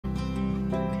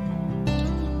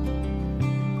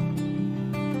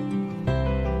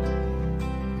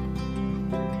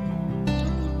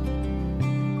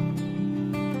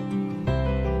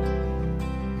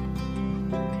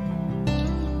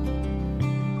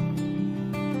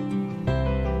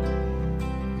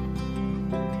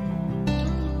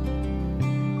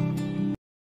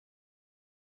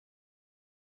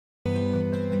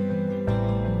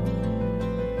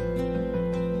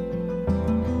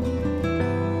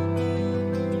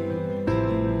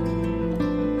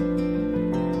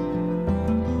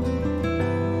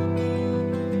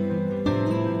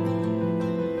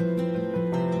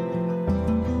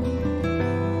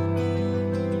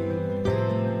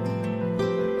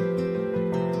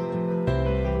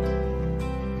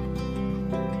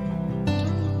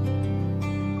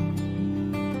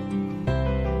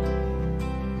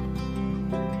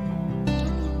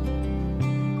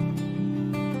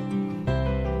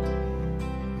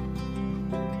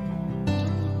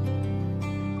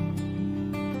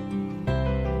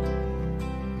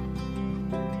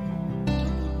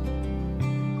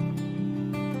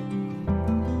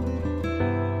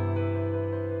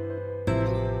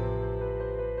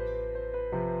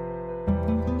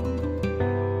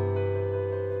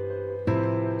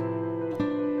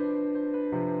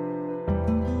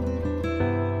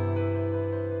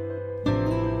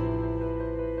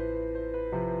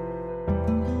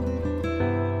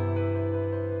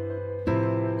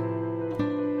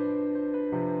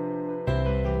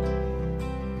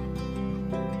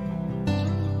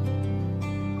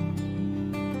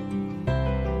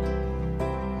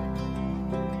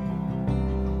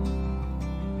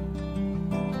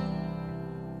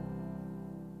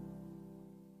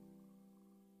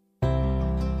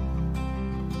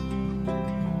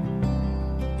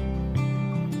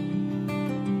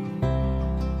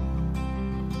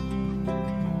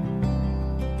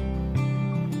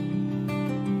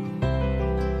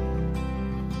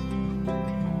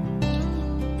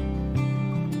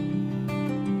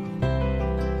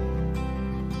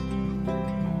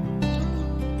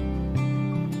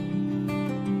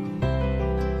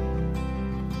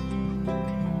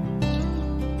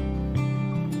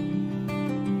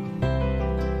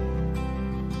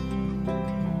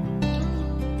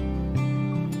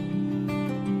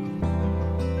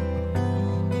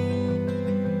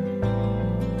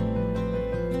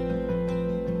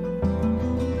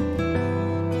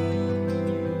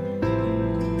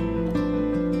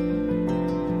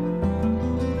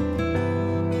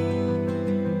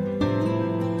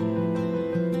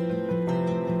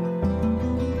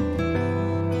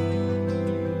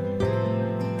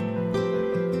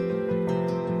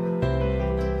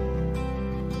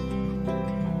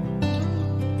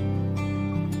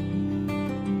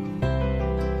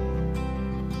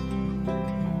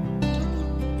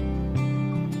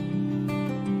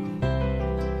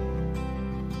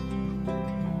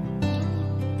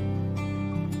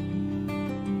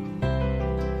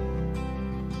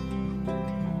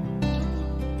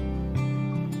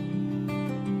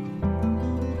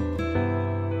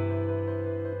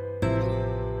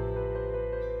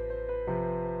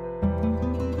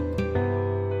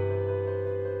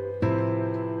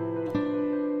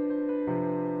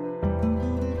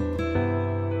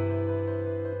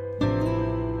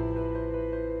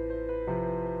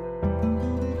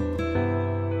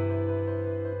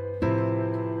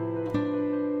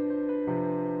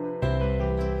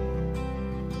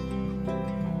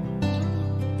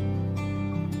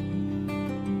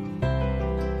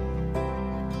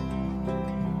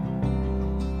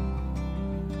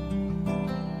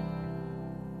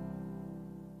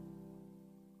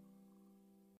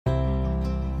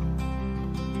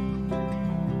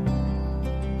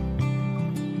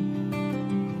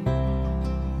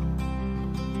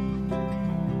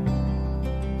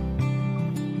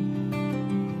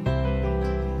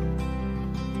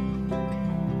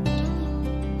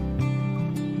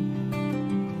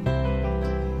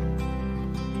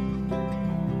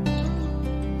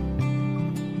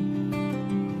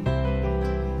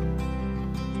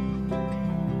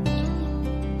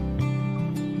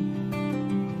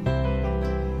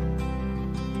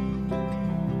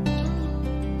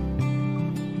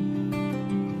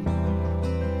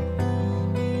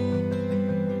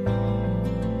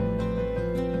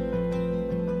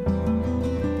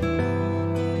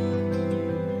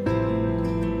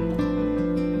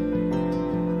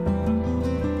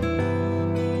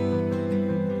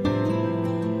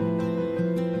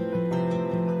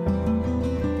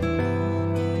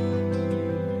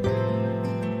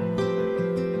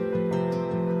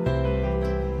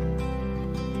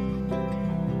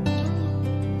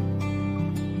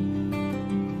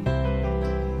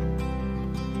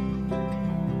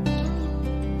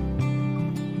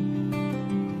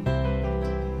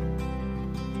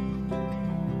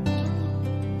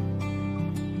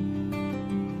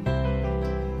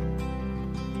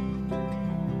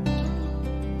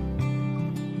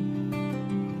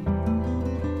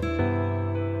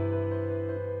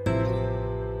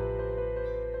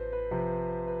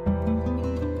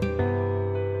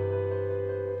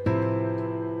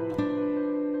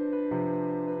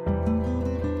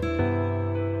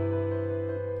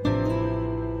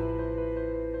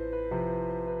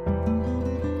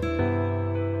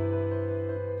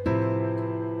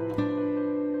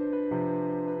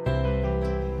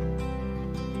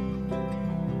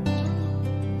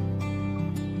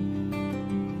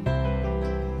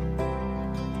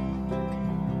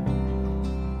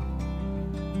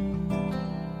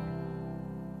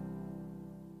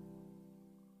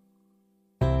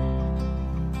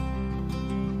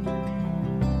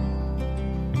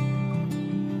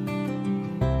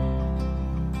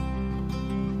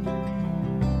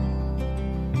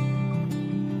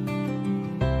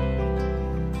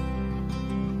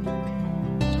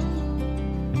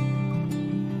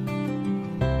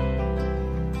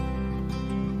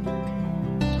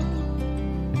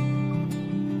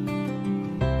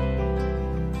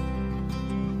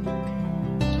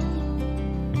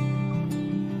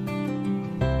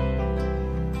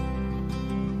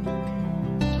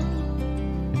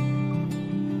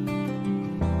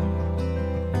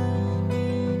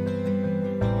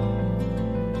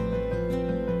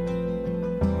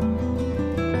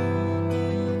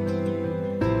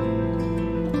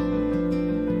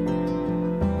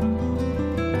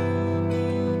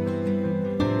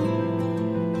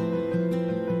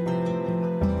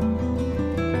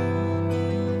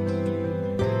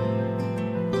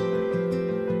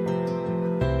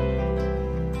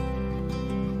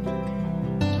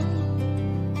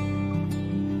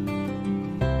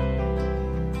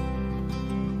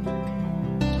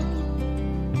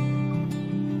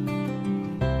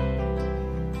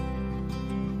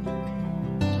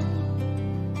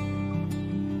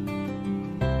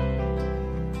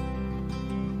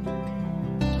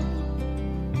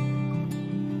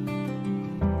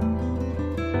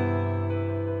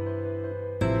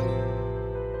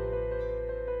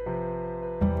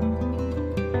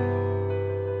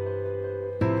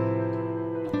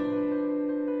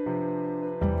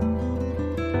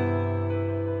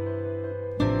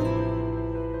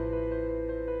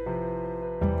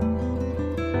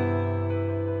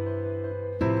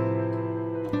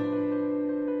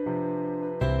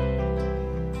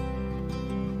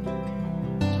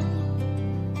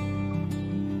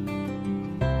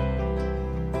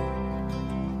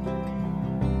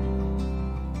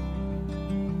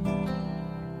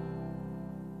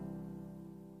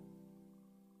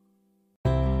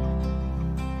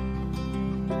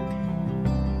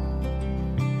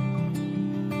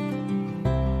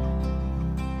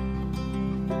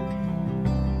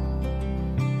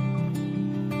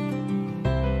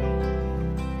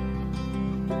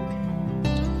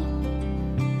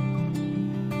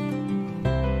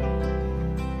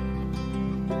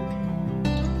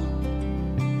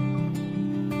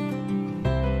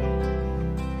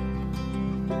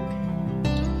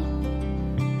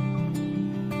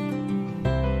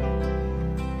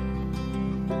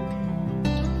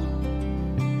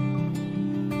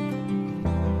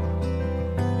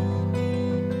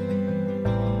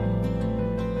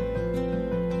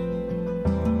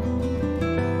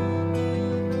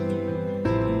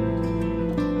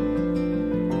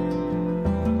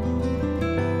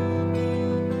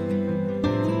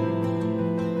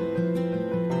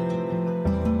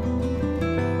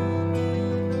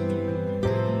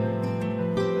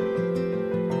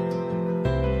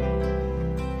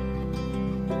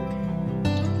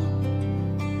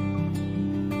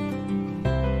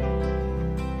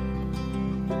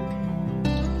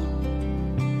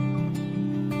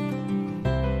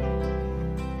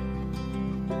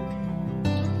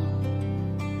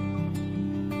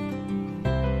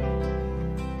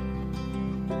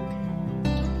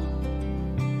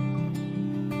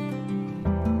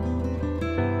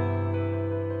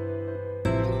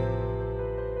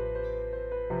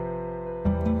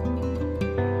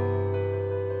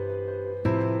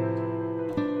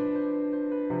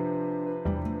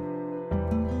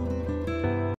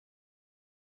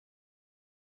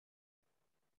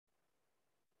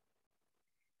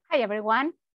Hi,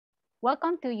 everyone.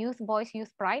 Welcome to Youth Voice,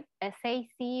 Youth Pride, a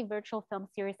SAC virtual film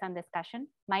series and discussion.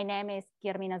 My name is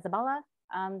Guillermina Zabala.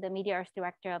 I'm the Media Arts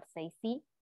Director of SAC.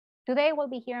 Today, we'll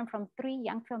be hearing from three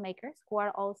young filmmakers who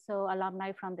are also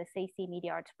alumni from the SAC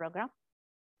Media Arts program.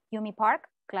 Yumi Park,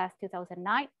 class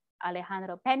 2009,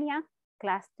 Alejandro Peña,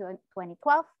 class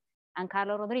 2012, and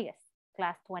Carlos Rodriguez,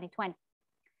 class 2020.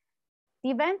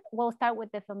 The event will start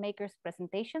with the filmmakers'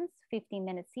 presentations, 15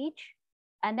 minutes each,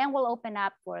 and then we'll open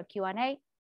up for a Q&A.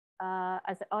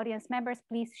 As audience members,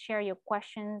 please share your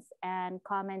questions and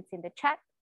comments in the chat.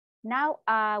 Now,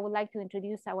 I would like to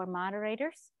introduce our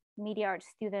moderators, Media Arts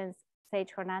students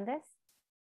Sage Hernandez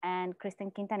and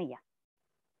Kristen Quintanilla.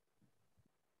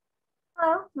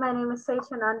 Hello, my name is Sage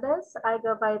Hernandez. I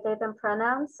go by they, them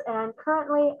pronouns, and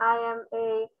currently I am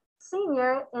a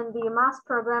senior in the MAS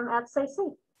program at SAC.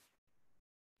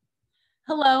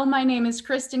 Hello, my name is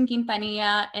Kristen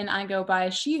Quintanilla, and I go by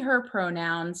she, her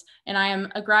pronouns, and I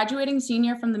am a graduating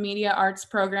senior from the Media Arts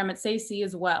program at SAC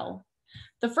as well.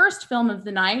 The first film of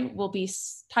the night will be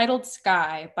titled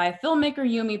Sky by filmmaker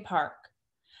Yumi Park.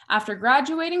 After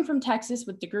graduating from Texas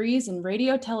with degrees in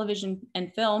radio, television,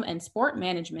 and film and sport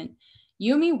management,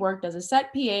 Yumi worked as a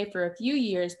set PA for a few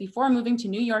years before moving to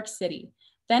New York City,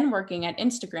 then working at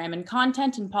Instagram in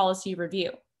content and policy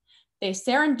review. They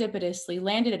serendipitously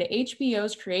landed at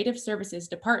HBO's Creative Services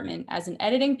Department as an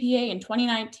editing PA in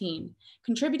 2019,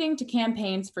 contributing to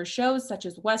campaigns for shows such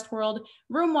as Westworld,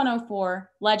 Room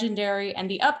 104, Legendary, and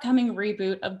the upcoming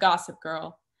reboot of Gossip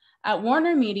Girl. At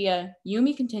Warner Media,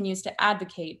 Yumi continues to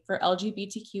advocate for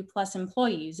LGBTQ+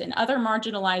 employees and other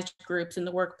marginalized groups in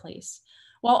the workplace,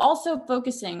 while also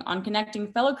focusing on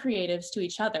connecting fellow creatives to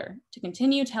each other to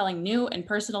continue telling new and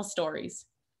personal stories.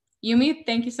 Yumi,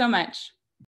 thank you so much.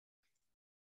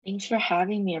 Thanks for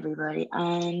having me, everybody.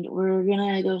 And we're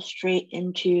gonna go straight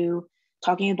into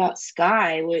talking about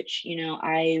Sky, which,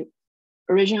 I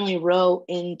originally wrote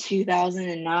in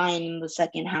 2009, in the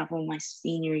second half of my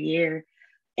senior year.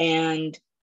 And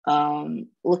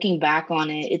looking back on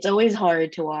it, it's always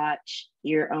hard to watch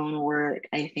your own work,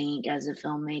 I think, as a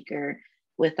filmmaker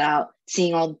without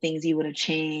seeing all the things you would have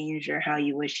changed or how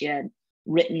you wish you had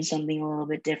written something a little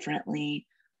bit differently.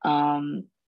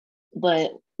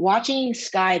 But watching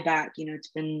Sky back, it's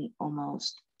been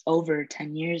almost over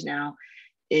 10 years now,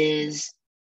 is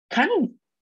kind of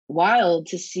wild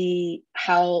to see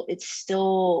how it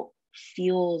still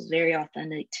feels very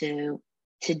authentic to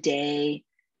today,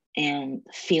 and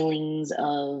feelings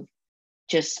of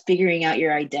just figuring out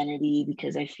your identity,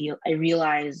 because I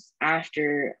realized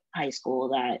after high school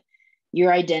that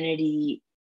your identity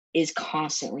is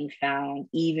constantly found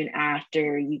even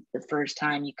after the first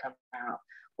time you come out,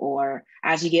 or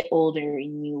as you get older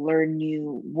and you learn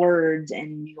new words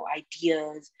and new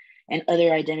ideas and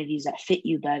other identities that fit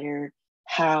you better,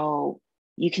 how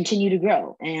you continue to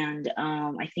grow. And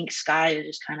I think Sky is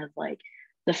just kind of like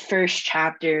the first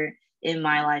chapter in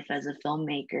my life as a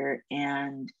filmmaker.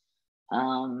 And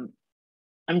I'm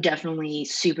definitely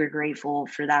super grateful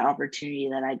for that opportunity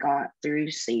that I got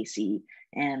through SAC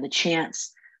and the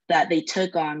chance that they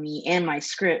took on me and my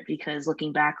script, because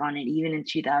looking back on it, even in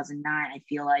 2009, I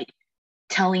feel like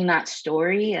telling that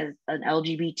story as an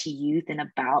LGBT youth and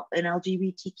about an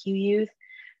LGBTQ youth,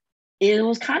 it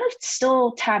was kind of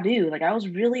still taboo. Like, I was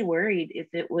really worried if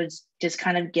it was just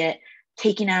kind of get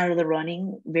taken out of the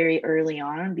running very early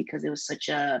on, because it was such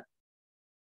a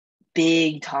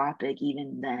big topic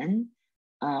even then.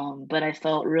 But I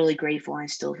felt really grateful, and I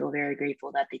still feel very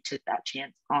grateful that they took that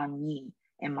chance on me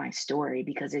and my story,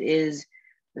 because it is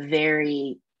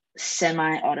very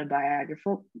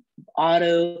semi-autobiographical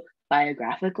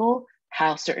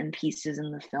how certain pieces in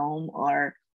the film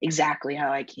are exactly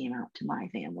how I came out to my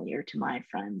family or to my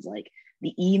friends. Like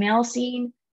the email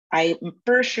scene, I'm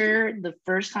for sure the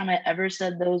first time I ever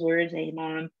said those words, "Hey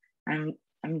mom, I'm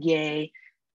gay,"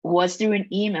 was through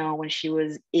an email when she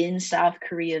was in South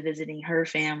Korea visiting her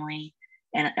family,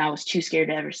 and I was too scared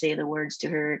to ever say the words to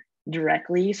her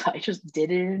directly, so I just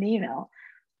did it in an email.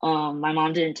 My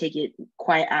mom didn't take it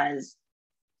quite as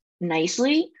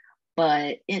nicely,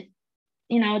 but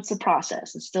it's a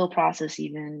process. It's still a process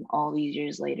even all these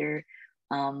years later.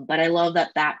 But I love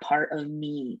that part of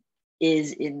me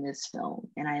is in this film,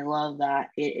 and I love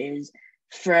that it is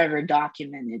forever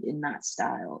documented in that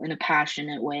style, in a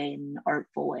passionate way, in an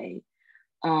artful way.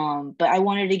 But I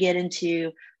wanted to get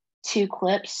into two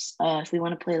clips. If we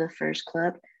want to play the first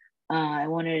clip, I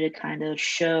wanted to kind of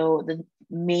show the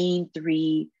main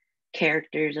three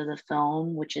characters of the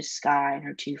film, which is Sky and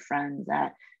her two friends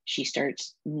that she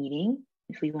starts meeting.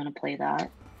 If we want to play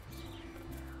that.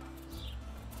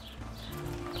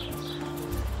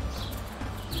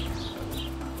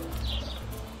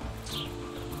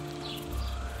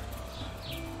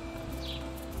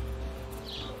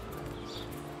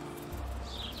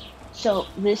 So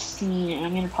this scene,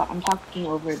 I'm talking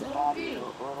over the audio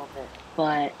a little bit,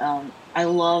 but I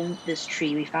love this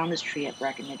tree. We found this tree at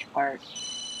Breckenridge Park,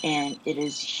 and it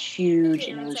is huge,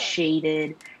 and it was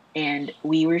shaded, and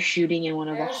we were shooting in one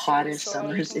of the hottest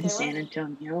summers in San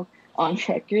Antonio on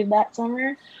record that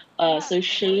summer. So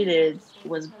shaded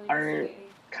was our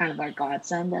kind of our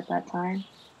godsend at that time.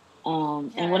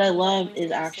 And what I love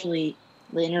is actually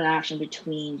the interaction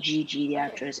between Gigi, the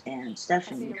actress, and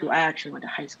Stephanie, who I actually went to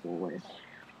high school with.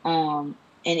 And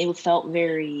it felt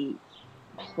very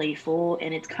playful,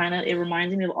 and it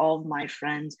reminds me of all of my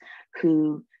friends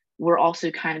who were also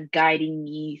kind of guiding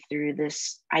me through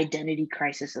this identity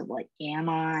crisis of like, am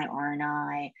I, aren't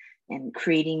I, and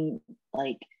creating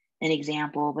like an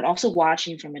example, but also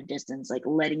watching from a distance, like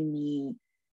letting me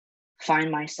find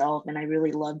myself. And I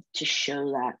really love to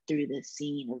show that through this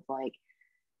scene of like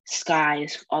Sky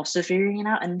is also figuring it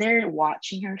out and they're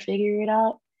watching her figure it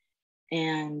out.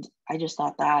 And I just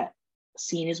thought that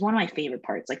scene is one of my favorite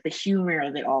parts. Like the humor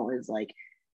of it all is like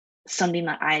something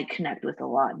that I connect with a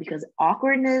lot, because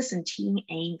awkwardness and teen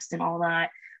angst and all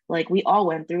that, like we all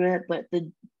went through it. But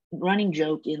the running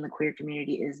joke in the queer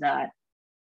community is that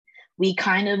we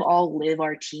kind of all live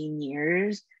our teen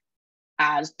years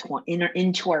as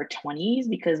into our 20s,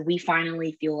 because we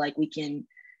finally feel like we can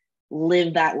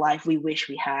live that life we wish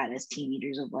we had as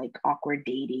teenagers, of like awkward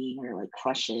dating or like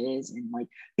crushes and like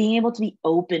being able to be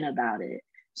open about it.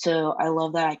 So I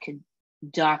love that I could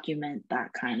document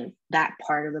that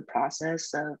part of the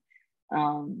process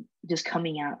of just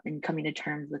coming out and coming to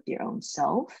terms with your own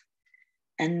self.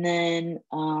 And then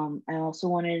I also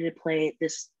wanted to play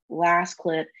this last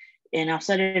clip, and I'll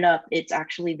set it up. It's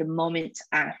actually the moment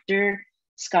after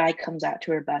Sky comes out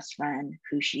to her best friend,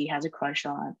 who she has a crush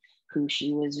on, who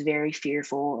she was very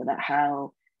fearful about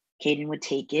how Caden would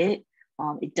take it.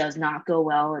 It does not go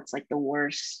well. It's like the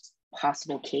worst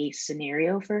possible case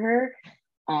scenario for her.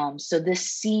 So this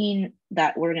scene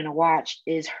that we're gonna watch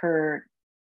is her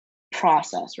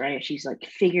process, right? She's like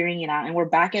figuring it out, and we're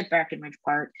back at Breckenridge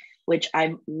Park, which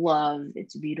I love.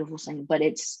 It's a beautiful thing, but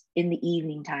it's in the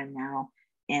evening time now.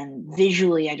 And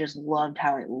visually, I just loved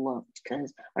how it looked,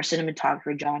 because our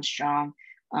cinematographer, John Strong,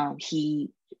 he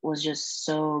was just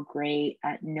so great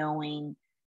at knowing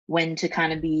when to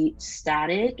kind of be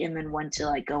static and then when to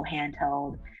like go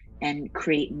handheld and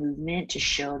create movement to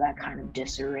show that kind of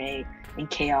disarray and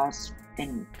chaos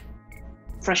and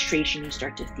frustration you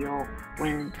start to feel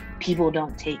when people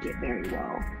don't take it very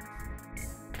well.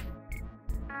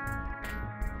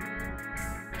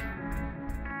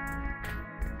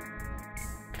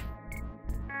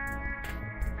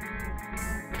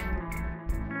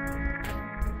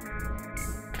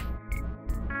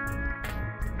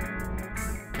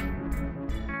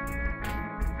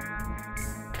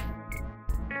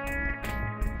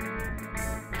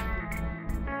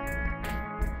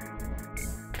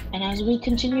 And as we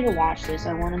continue to watch this,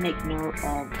 I want to make note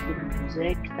of the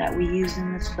music that we use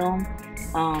in this film.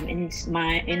 In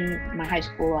my high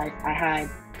school life, I had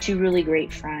two really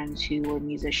great friends who were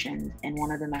musicians, and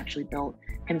one of them actually built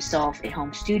himself a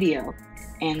home studio.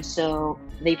 And so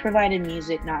they provided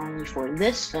music not only for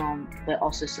this film, but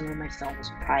also some of my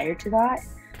films prior to that.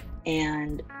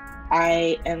 And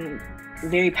I am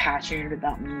very passionate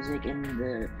about music, and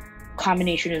the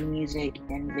combination of music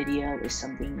and video is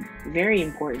something very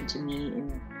important to me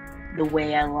in the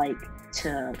way I like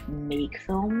to make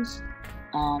films.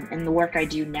 And the work I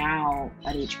do now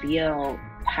at HBO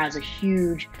has a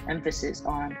huge emphasis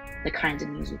on the kinds of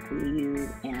music we use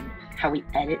and how we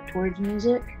edit towards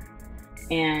music.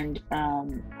 And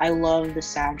I love the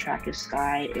soundtrack of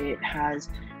Sky. It has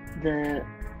the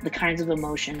kinds of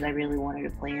emotions I really wanted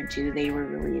to play into. They were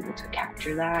really able to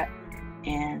capture that.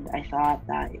 And I thought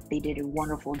that they did a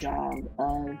wonderful job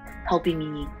of helping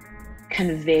me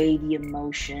convey the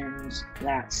emotions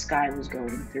that Sky was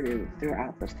going through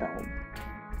throughout the film.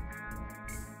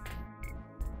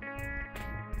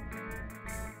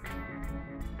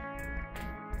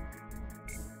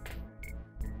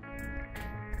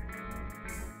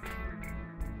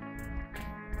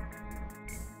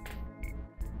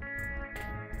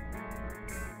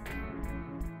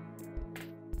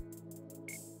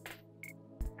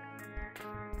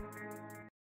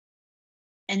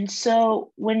 And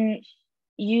so when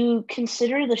you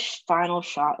consider the final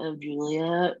shot of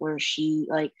Julia, where she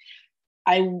like,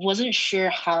 I wasn't sure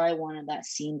how I wanted that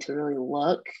scene to really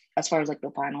look as far as like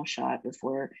the final shot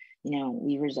before,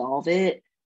 we resolve it.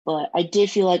 But I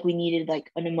did feel like we needed like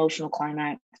an emotional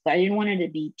climax, but I didn't want it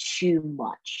to be too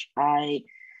much. I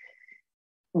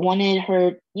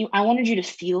wanted you to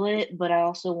feel it, but I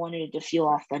also wanted it to feel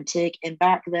authentic. And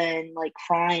back then, like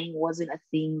crying wasn't a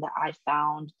thing that I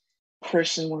found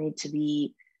personally to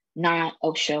be not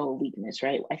a show of weakness,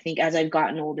 right? I think as I've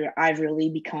gotten older, I've really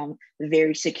become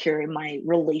very secure in my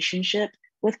relationship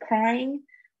with crying.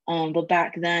 But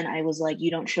back then I was like,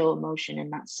 you don't show emotion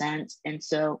in that sense. And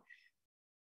so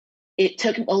it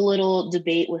took a little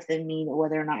debate within me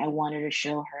whether or not I wanted to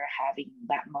show her having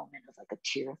that moment of like a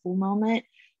tearful moment.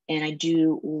 And I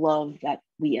do love that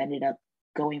we ended up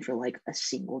going for like a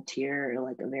single tear or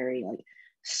like a very like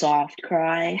soft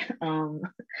cry.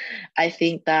 I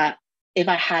think that if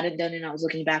I hadn't done it and I was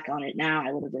looking back on it now,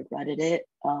 I would have regretted it.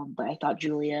 But I thought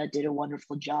Julia did a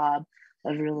wonderful job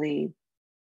of really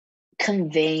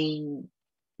conveying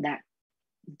that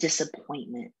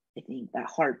disappointment. I think that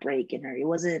heartbreak in her. It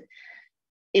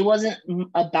wasn't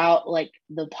about like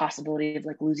the possibility of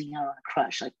like losing out on a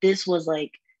crush. Like this was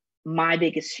like my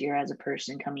biggest fear as a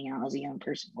person coming out as a young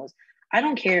person was, I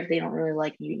don't care if they don't really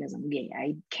like me because I'm gay.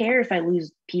 I care if I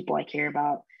lose people I care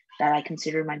about, that I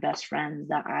consider my best friends,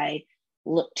 that I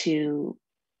look to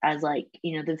as like,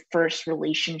 you know, the first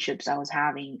relationships I was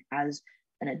having as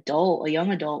an adult, a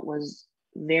young adult, was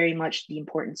very much the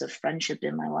importance of friendship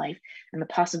in my life, and the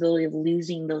possibility of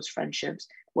losing those friendships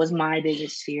was my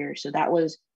biggest fear. So that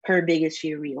was her biggest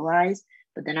fear realized.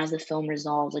 But then as the film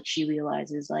resolves, like she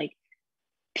realizes like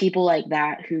people like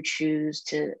that who choose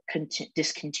to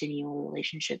discontinue a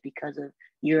relationship because of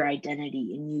your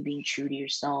identity and you being true to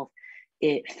yourself,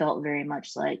 it felt very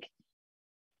much like,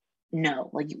 no,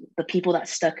 like the people that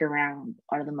stuck around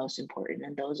are the most important,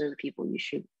 and those are the people you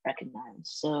should recognize.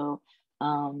 So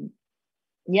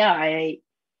yeah, I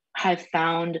have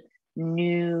found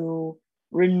renewed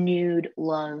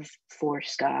love for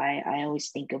Sky. I always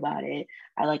think about it.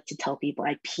 I like to tell people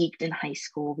I peaked in high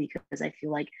school because I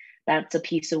feel like that's a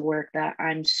piece of work that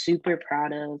I'm super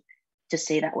proud of, to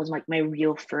say that was like my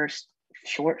real first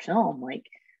short film, like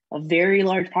a very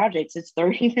large project. It's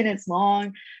 30 minutes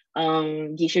long.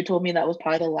 Gisha told me that was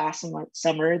probably the last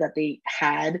summer that they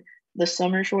had the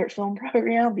summer short film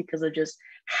program because of just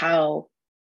how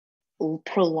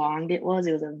prolonged it was.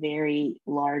 It was a very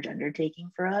large undertaking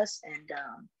for us. And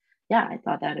yeah, I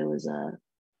thought that it was a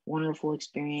wonderful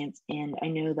experience. And I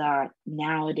know that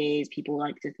nowadays people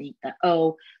like to think that,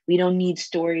 oh, we don't need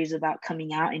stories about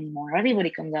coming out anymore.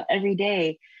 Everybody comes out every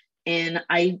day. And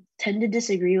I tend to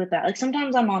disagree with that. Like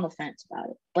sometimes I'm on the fence about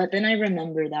it, but then I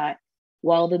remember that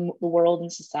while the world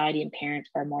and society and parents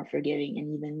are more forgiving,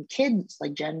 and even kids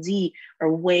like Gen Z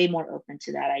are way more open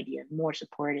to that idea, more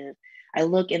supportive, I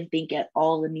look and think at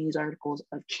all the news articles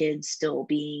of kids still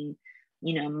being,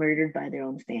 you know, murdered by their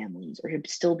own families or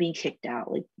still being kicked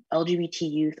out. Like LGBT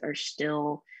youth are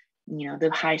still, you know,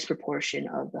 the highest proportion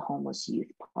of the homeless youth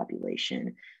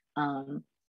population.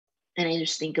 And I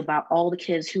just think about all the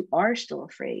kids who are still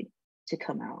afraid to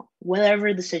come out,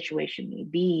 whatever the situation may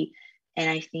be. And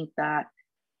I think that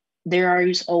there are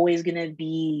just always going to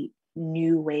be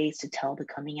new ways to tell the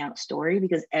coming out story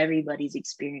because everybody's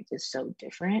experience is so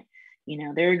different. You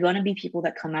know, there are going to be people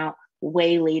that come out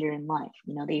way later in life.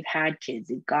 You know, they've had kids,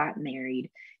 they've got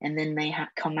married, and then they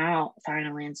come out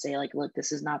finally and say like, look,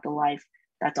 this is not the life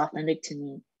that's authentic to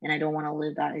me, and I don't want to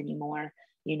live that anymore.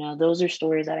 You know, those are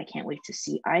stories that I can't wait to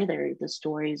see either. The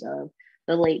stories of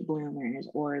the late bloomers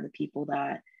or the people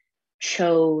that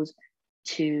chose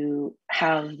to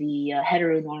have the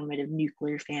heteronormative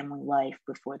nuclear family life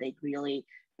before they really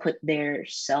put their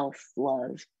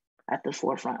self-love at the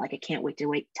forefront. Like I can't wait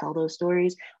to tell those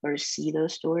stories or see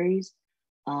those stories.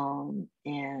 And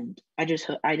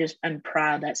I'm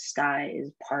proud that Sky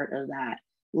is part of that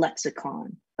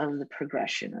lexicon of the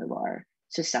progression of our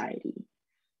society.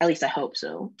 At least I hope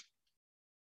so.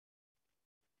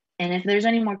 And if there's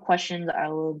any more questions,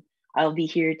 I'll be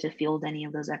here to field any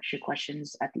of those extra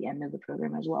questions at the end of the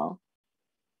program as well.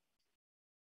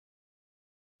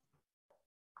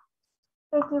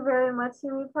 Thank you very much,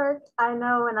 Yumi Park. I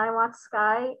know when I watched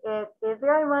Sky, it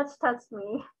very much touched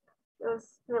me. It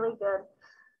was really good.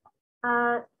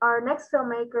 Our next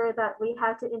filmmaker that we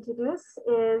have to introduce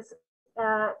is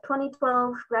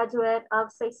 2012 graduate of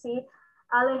CECI,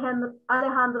 Alejandro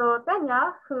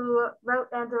Peña, who wrote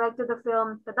and directed the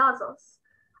film Pedazos.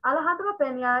 Alejandro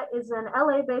Peña is an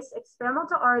LA-based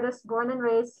experimental artist born and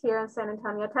raised here in San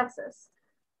Antonio, Texas.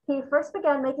 He first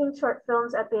began making short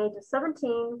films at the age of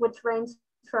 17, which ranged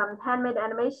from handmade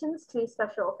animations to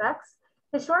special effects.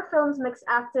 His short films mix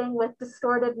acting with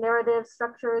distorted narrative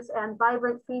structures and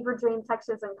vibrant fever dream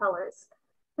textures and colors.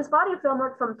 His body of film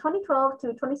work from 2012 to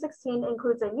 2016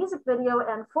 includes a music video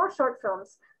and 4 short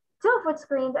films, 2 of which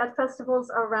screened at festivals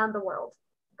around the world.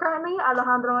 Currently,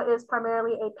 Alejandro is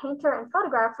primarily a painter and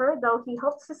photographer, though he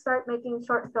hopes to start making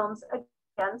short films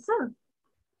again soon.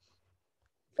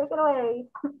 Take it away.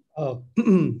 Oh,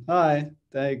 hi.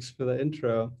 Thanks for the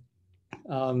intro.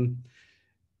 Um,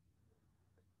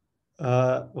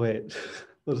 wait.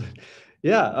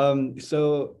 Yeah,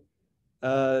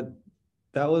 uh,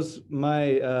 that was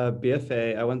my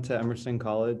BFA. I went to Emerson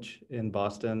College in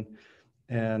Boston.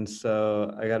 And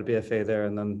so I got a BFA there.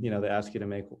 And then, they ask you to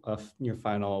make your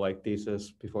final like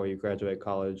thesis before you graduate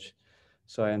college.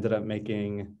 So I ended up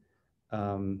making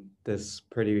this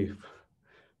pretty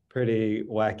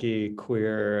wacky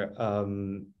queer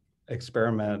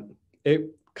experiment.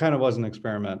 It kind of was an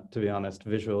experiment, to be honest,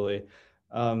 visually.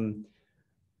 Um,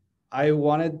 I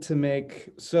wanted to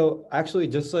make, so actually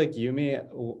just like Yumi,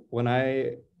 when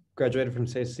I graduated from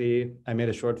CC, I made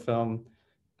a short film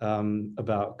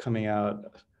about coming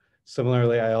out.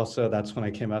 Similarly, that's when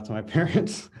I came out to my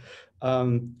parents.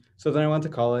 So then I went to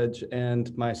college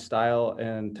and my style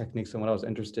and techniques and what I was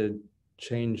interested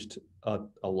changed a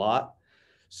lot.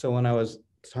 So when I was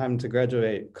time to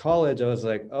graduate college, I was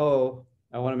like, oh,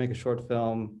 I want to make a short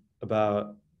film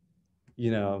about,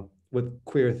 with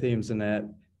queer themes in it.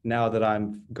 Now that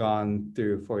I'm gone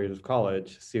through 4 years of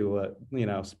college, see what,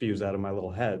 spews out of my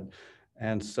little head.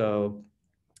 And so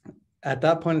at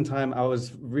that point in time, I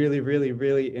was really, really,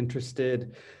 really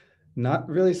interested, not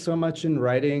really so much in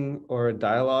writing or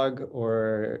dialogue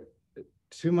or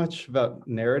too much about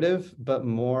narrative, but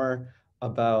more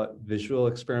about visual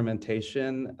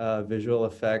experimentation, visual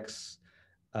effects,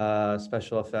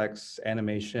 special effects,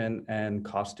 animation, and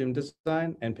costume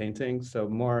design and painting. So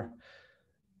more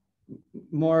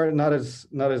not as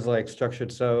like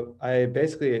structured. So I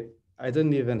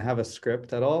didn't even have a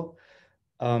script at all.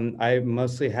 I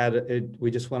mostly had it.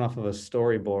 We just went off of a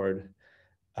storyboard,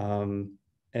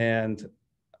 and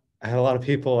I had a lot of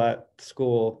people at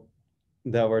school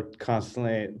that were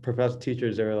constantly professor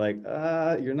teachers. They were like,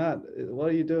 you're not, what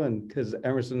are you doing? Because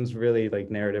Emerson's really like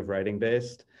narrative writing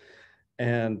based.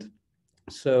 And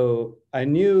so I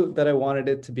knew that I wanted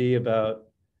it to be about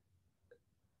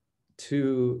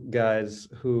two guys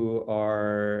who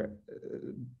are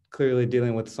clearly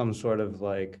dealing with some sort of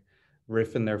like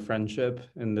riff in their friendship.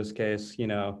 In this case,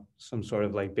 some sort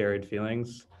of like buried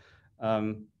feelings.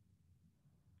 That's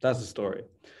the story.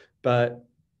 But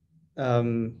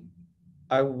um,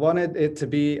 I wanted it to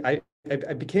be, I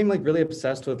became like really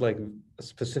obsessed with like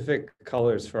specific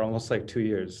colors for almost like 2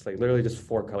 years, like literally just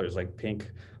four colors, like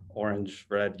pink, orange,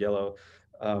 red, yellow.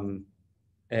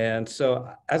 And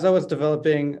so as I was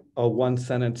developing a one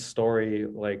sentence story,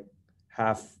 like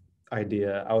half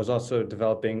idea, I was also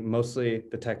developing mostly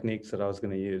the techniques that I was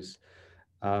going to use.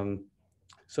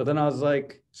 So then I was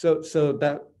like, so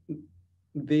that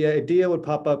the idea would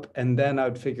pop up and then I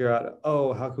would figure out,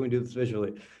 oh, how can we do this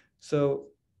visually? So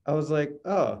I was like,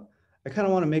 oh, I kind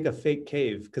of want to make a fake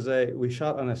cave because we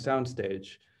shot on a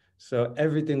soundstage. So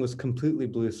everything was completely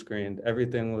blue screened.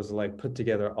 Everything was like put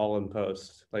together all in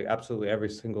post, like absolutely every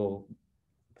single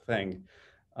thing.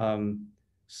 Um,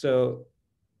 so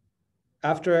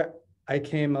after I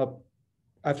came up,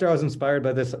 after I was inspired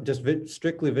by this just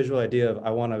strictly visual idea of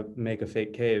I want to make a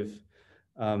fake cave,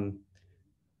 um,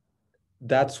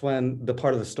 that's when the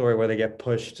part of the story where they get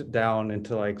pushed down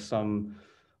into like some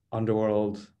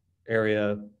underworld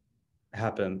area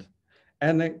happened.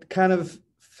 And it kind of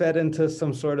fed into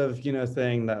some sort of,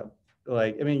 thing that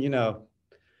like, I mean,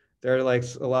 there are like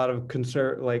a lot of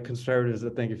conservatives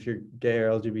that think if you're gay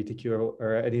or LGBTQ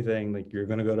or anything, like you're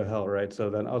going to go to hell, right? So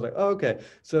then I was like, oh, okay.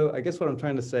 So I guess what I'm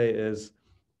trying to say is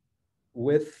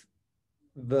with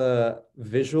the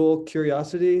visual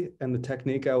curiosity and the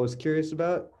technique I was curious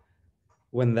about,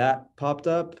 when that popped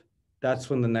up, that's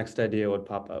when the next idea would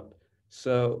pop up.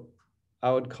 So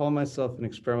I would call myself an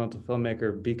experimental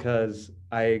filmmaker because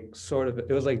it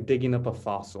was like digging up a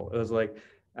fossil. It was like,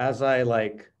 as I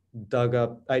like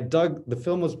the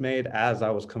film was made as I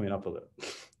was coming up with it,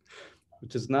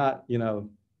 which is not,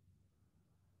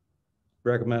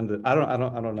 recommended. I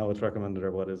don't know what's recommended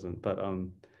or what isn't, but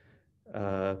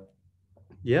uh,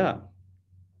 yeah.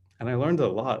 And I learned a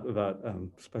lot about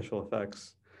special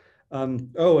effects.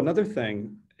 Another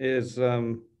thing is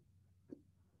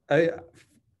I,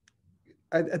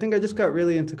 I think I just got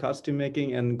really into costume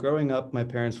making, and growing up, my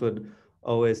parents would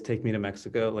always take me to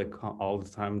Mexico like all the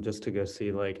time just to go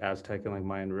see like Aztec and like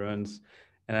Mayan ruins.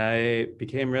 And I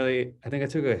think I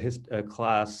took a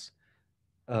class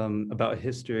about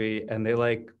history, and they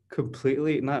like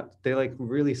completely not they like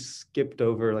really skipped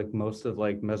over like most of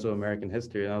like Mesoamerican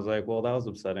history, and I was like, well, that was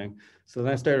upsetting. So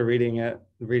then I started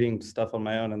reading stuff on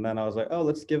my own, and then I was like, oh,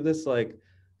 let's give this like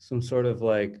some sort of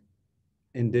like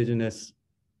indigenous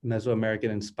Mesoamerican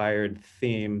inspired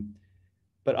theme.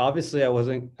 But obviously I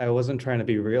wasn't trying to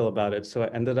be real about it, so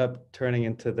it ended up turning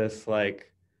into this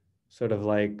like sort of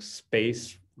like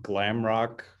space glam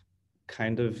rock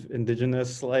kind of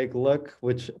indigenous like look,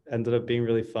 which ended up being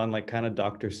really fun, like kind of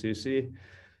Dr. Seussy.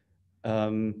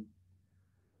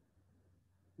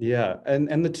 Yeah,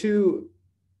 and the two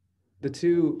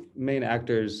main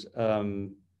actors, they're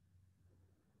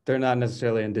not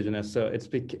necessarily indigenous, so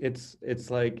it's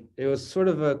like it was sort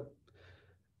of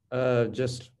a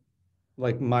just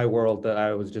like my world that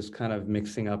I was just kind of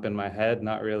mixing up in my head,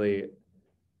 not really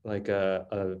like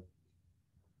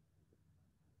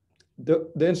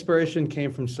the inspiration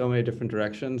came from so many different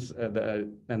directions that I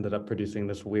ended up producing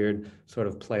this weird sort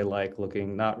of play-like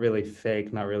looking, not really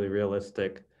fake, not really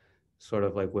realistic, sort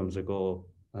of like whimsical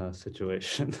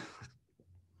situation.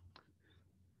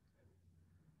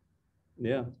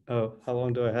 Yeah. Oh, how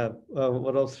long do I have?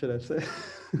 What else should I say?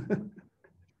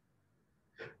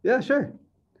 Yeah, sure.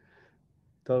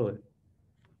 Totally.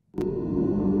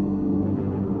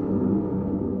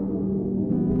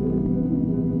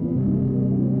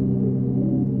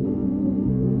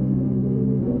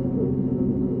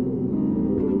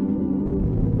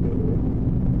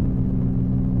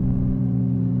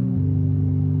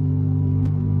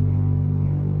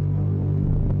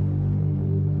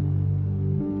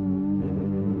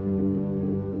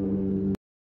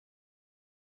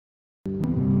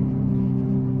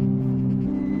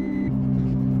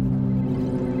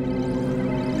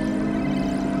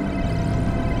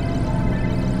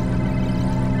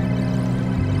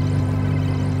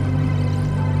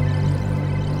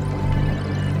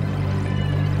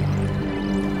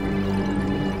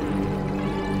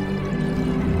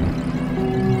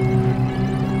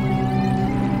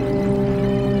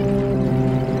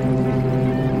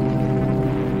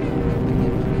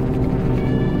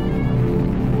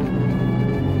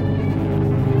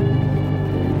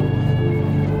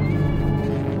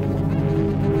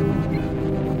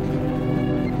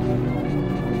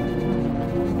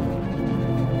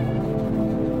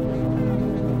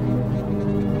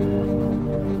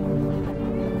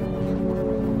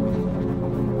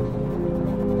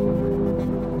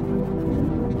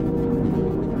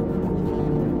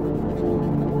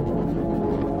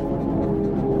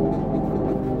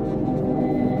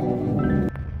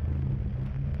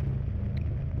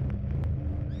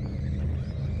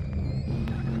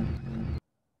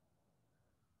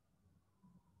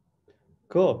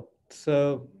 Cool.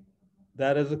 So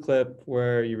that is a clip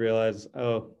where you realize,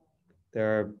 oh, there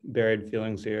are buried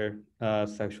feelings here,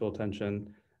 sexual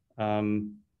tension.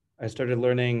 I started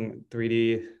learning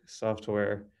 3D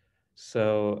software.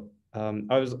 So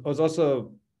I was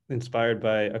also inspired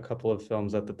by a couple of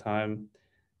films at the time.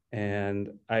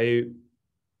 And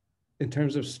in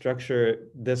terms of structure,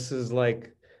 this is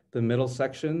like the middle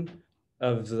section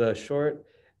of the short,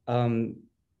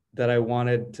 that I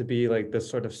wanted to be like this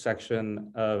sort of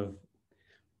section of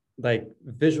like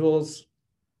visuals,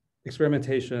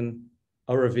 experimentation,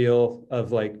 a reveal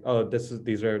of like, oh,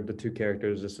 these are the two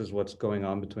characters, this is what's going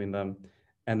on between them.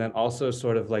 And then also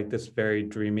sort of like this very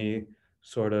dreamy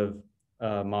sort of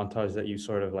montage that you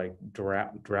sort of like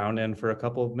drown in for a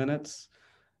couple of minutes.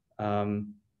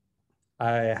 Um,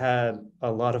 I had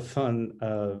a lot of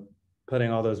fun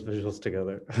putting all those visuals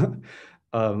together,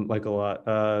 like a lot,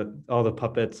 all the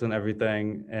puppets and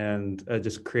everything, and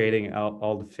just creating out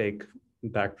all the fake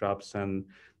backdrops and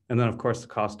then of course the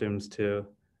costumes too.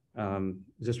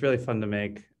 Just really fun to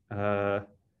make.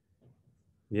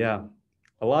 Yeah,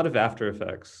 a lot of After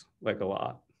Effects, like a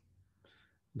lot,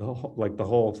 like the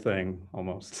whole thing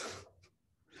almost.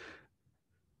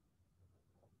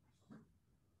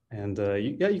 And yeah,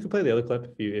 you can play the other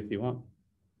clip if you want.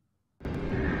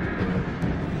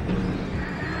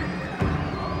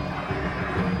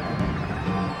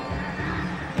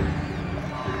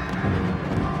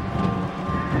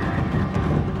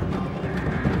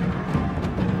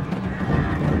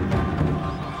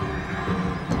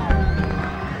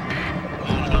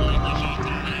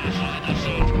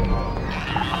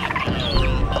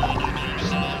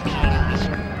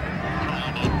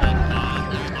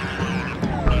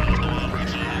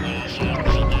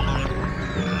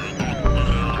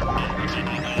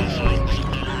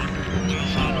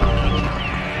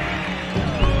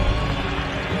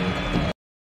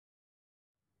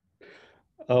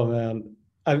 Oh man,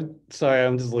 I'm sorry.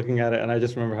 I'm just looking at it, and I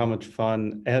just remember how much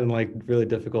fun and like really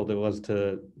difficult it was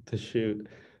to shoot.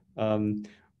 Um,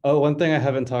 oh, one thing I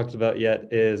haven't talked about yet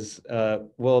is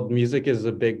well, music is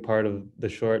a big part of the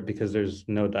short because there's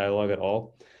no dialogue at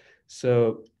all.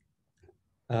 So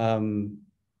um,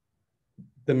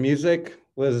 the music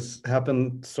was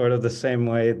happened sort of the same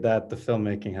way that the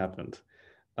filmmaking happened.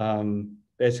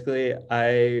 Basically,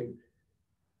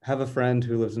 have a friend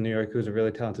who lives in New York who's a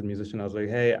really talented musician. I was like,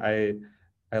 hey,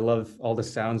 I love all the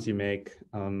sounds you make.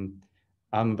 I'm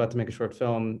about to make a short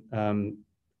film.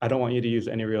 I don't want you to use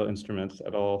any real instruments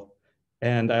at all.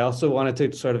 And I also wanted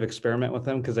to sort of experiment with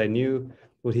him because I knew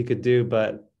what he could do,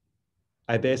 but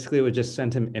I basically would just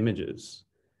send him images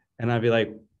and I'd be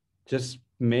like, just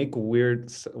make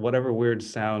weird, whatever weird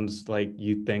sounds like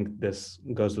you think this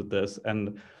goes with this.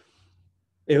 And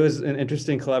it was an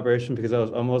interesting collaboration because I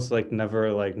was almost like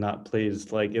never like not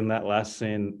pleased. Like in that last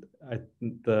scene,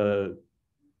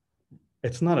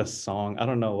 it's not a song. I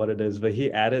don't know what it is, but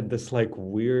he added this like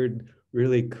weird,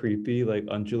 really creepy, like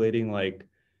undulating, like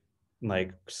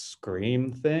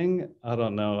scream thing. I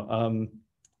don't know.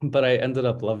 But I ended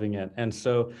up loving it. And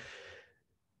so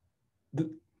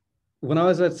when I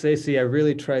was at SACY, I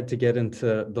really tried to get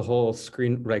into the whole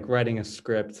screen, like writing a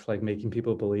script, like making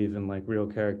people believe in like real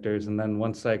characters. And then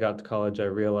once I got to college, I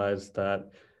realized that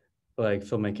like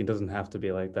filmmaking doesn't have to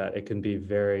be like that. It can be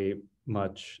very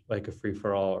much like a free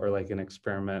for all or like an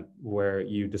experiment where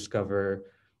you discover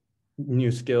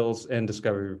new skills and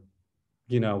discover,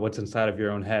 what's inside of your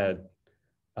own head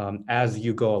as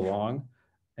you go along.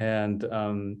 And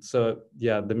so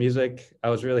yeah, the music, I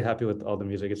was really happy with all the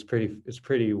music. It's pretty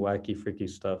wacky, freaky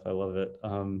stuff. I love it.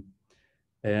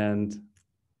 And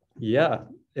yeah,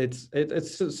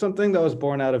 it's something that was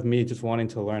born out of me just wanting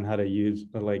to learn how to use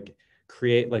like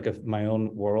create like my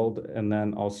own world, and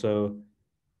then also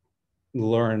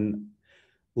learn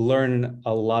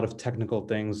a lot of technical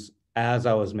things as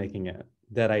I was making it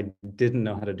that I didn't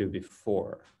know how to do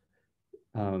before.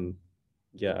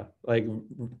 Yeah, like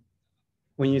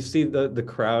when you see the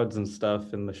crowds and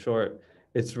stuff in the short,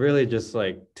 it's really just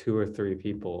like 2 or 3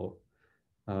 people,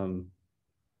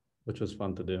 which was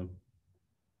fun to do.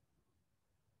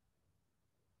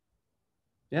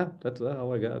 Yeah, that's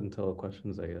all I got until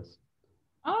questions, I guess.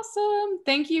 Awesome.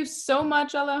 Thank you so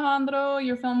much, Alejandro.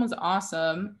 Your film was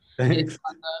awesome. Thanks. It's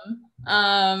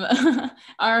awesome.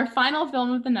 Our final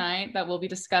film of the night that we'll be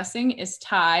discussing is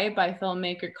Ty by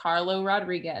filmmaker Carlo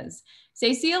Rodriguez.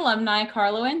 SACY alumni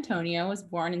Carlo Antonio was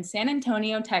born in San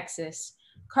Antonio, Texas.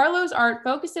 Carlo's art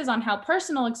focuses on how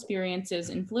personal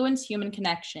experiences influence human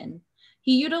connection.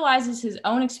 He utilizes his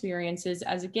own experiences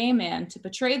as a gay man to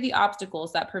portray the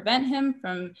obstacles that prevented him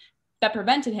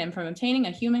from obtaining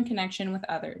a human connection with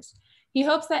others. He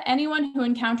hopes that anyone who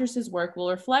encounters his work will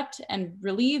reflect and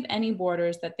relieve any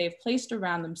borders that they've placed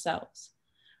around themselves.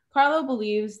 Carlo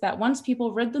believes that once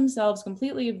people rid themselves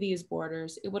completely of these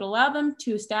borders, it would allow them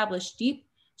to establish deep,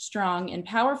 strong, and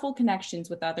powerful connections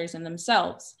with others and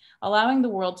themselves, allowing the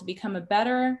world to become a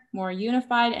better, more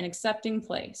unified, and accepting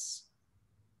place.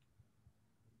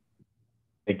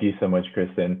 Thank you so much,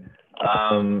 Kristen.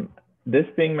 This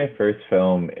being my first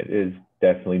film, it has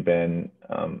definitely been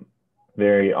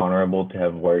very honorable to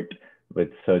have worked with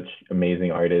such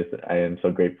amazing artists. I am so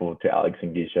grateful to Alex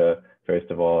and Gisha, first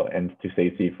of all, and to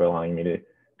SACY for allowing me to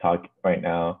talk right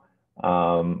now.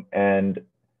 And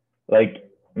like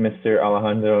Mr.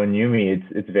 Alejandro and Yumi,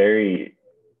 it's very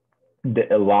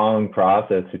a long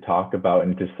process to talk about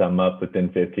and to sum up within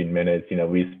 15 minutes.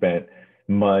 We spent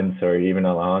months, or even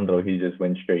Alejandro, he just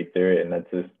went straight through it, and that's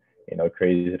just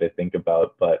crazy to think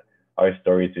about. But our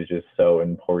stories are just so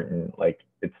important. Like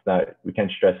we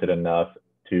can't stress it enough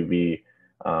to be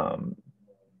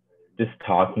just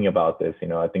talking about this.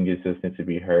 I think it just needs to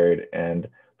be heard. And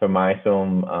for my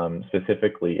film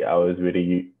specifically, I was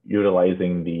really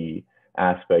utilizing the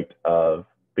aspect of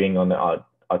being on the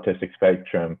autistic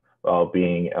spectrum while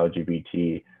being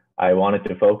LGBT. I wanted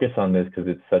to focus on this because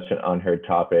it's such an unheard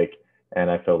topic,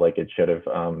 and I felt like it should have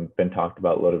been talked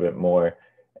about a little bit more.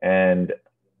 And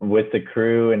with the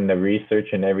crew and the research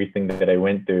and everything that I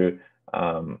went through,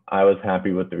 I was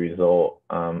happy with the result.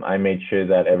 I made sure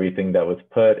that everything that was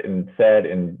put and said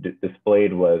and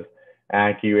displayed was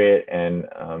accurate and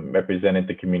represented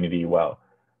the community well.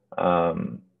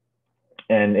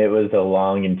 And it was a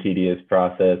long and tedious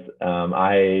process.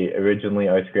 Originally,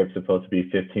 our script was supposed to be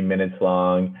 15 minutes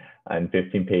long and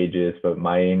 15 pages, but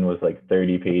mine was like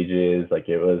 30 pages. Like,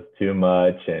 it was too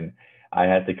much, and I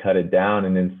had to cut it down,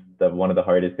 and it's one of the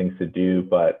hardest things to do.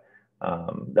 But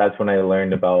that's when I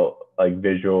learned about like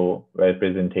visual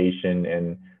representation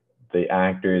and the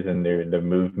actors and their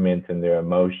movements and their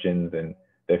emotions and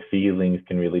their feelings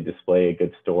can really display a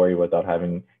good story without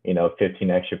having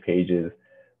 15 extra pages.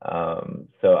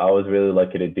 So I was really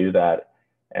lucky to do that,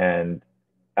 and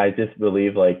I just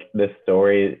believe like this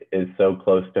story is so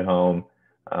close to home.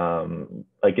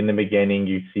 Like in the beginning,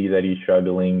 you see that he's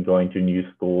struggling going to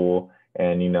new school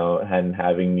and and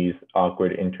having these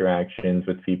awkward interactions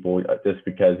with people just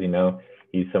because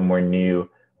he's somewhere new.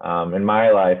 In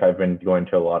my life, I've been going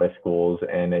to a lot of schools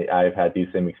and I've had these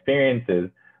same experiences,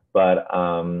 but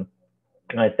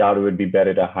I thought it would be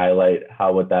better to highlight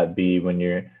how would that be when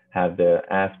you have the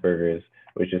Asperger's,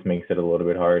 which just makes it a little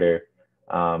bit harder.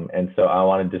 And so I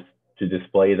wanted to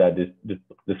display that,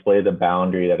 display the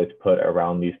boundary that is put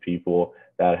around these people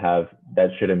that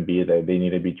shouldn't be there. They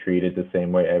need to be treated the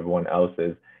same way everyone else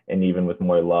is, and even with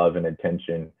more love and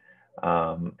attention.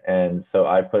 And so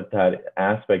I put that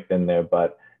aspect in there,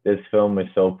 but this film is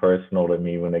so personal to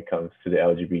me when it comes to the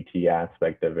LGBT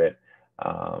aspect of it.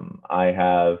 I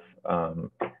have,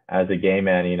 as a gay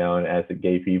man, you know, and as a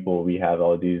gay people, we have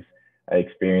all these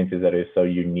experiences that are so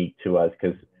unique to us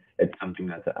because it's something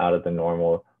that's out of the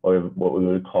normal, or what we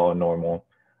would call normal.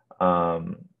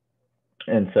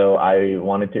 And so I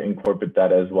wanted to incorporate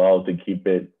that as well to keep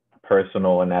it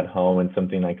personal and at home and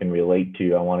something I can relate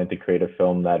to. I wanted to create a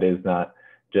film that is not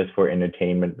just for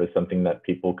entertainment, but something that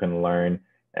people can learn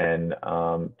and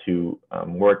to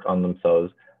work on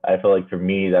themselves. I feel like for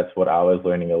me, that's what I was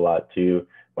learning a lot too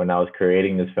when I was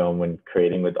creating this film, when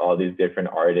creating with all these different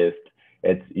artists.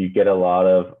 You get a lot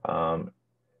of,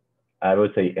 I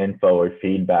would say, info or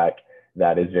feedback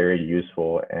that is very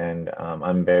useful. And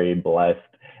I'm very blessed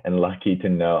and lucky to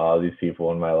know all these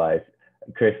people in my life.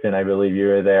 Kristen, I believe you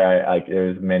were there. There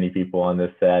was many people on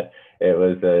this set. It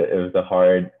was a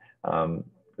hard, I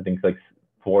think it's like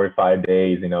 4 or 5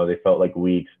 days, you know, they felt like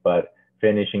weeks, but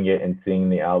finishing it and seeing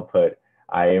the output,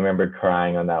 I remember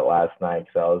crying on that last night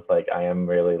because I was like, I am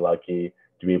really lucky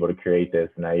to be able to create this.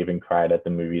 And I even cried at the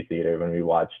movie theater when we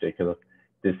watched it because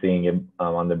just seeing it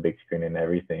on the big screen and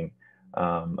everything.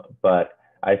 But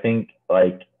I think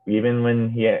like even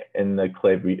when in the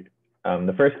clip,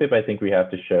 the first clip I think we have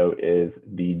to show is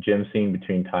the gym scene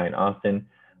between Ty and Austin.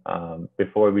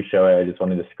 Before we show it, I just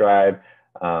want to describe,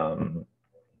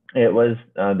 this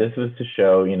was to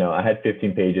show, you know, I had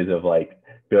 15 pages of like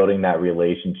building that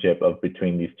relationship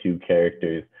between these two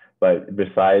characters. But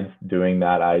besides doing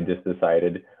that, I just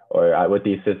decided, with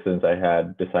the assistance I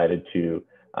had, decided to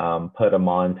put a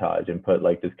montage and put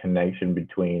like this connection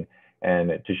between, and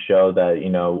to show that, you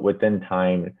know, within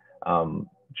time,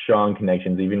 strong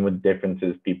connections, even with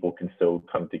differences, people can still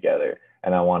come together.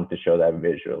 And I wanted to show that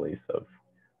visually. So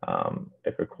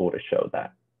if we're cool to show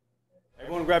that.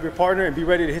 Everyone grab your partner and be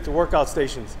ready to hit the workout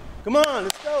stations. Come on,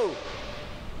 let's go.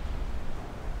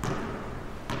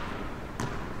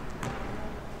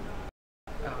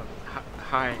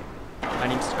 Hi, my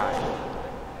name's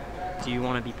Ty. Do you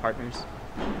want to be partners?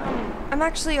 I'm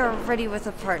actually already with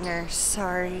a partner,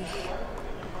 sorry.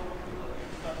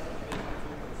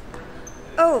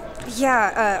 Oh,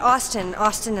 yeah, Austin.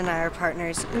 Austin and I are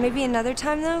partners. Maybe another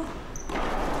time, though?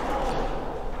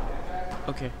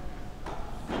 Okay.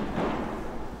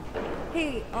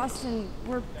 Hey, Austin,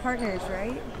 we're partners,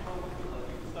 right?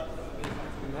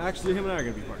 Actually, him and I are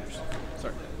gonna be partners.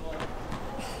 Sorry.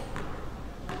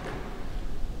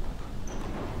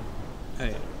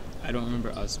 Hey, I don't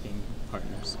remember us being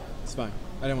partners. It's fine.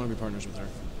 I didn't want to be partners with her.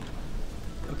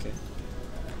 Okay.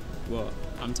 Well,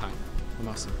 I'm Ty. I'm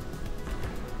Austin.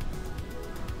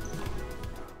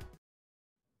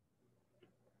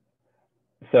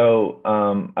 So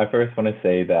I first want to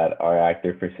say that our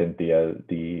actor for Cynthia,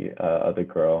 the other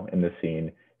girl in the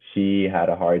scene, she had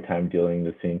a hard time dealing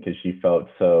with the scene because she felt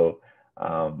so,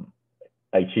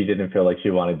 like she didn't feel like she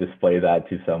wanted to display that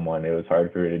to someone. It was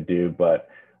hard for her to do, but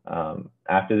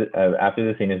after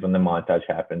the scene is when the montage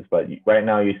happens. But right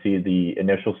now you see the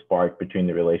initial spark between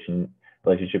the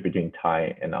relationship between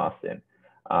Ty and Austin.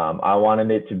 I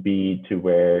wanted it to be to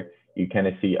where you kind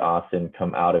of see Austin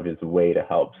come out of his way to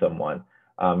help someone.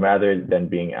 Rather than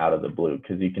being out of the blue,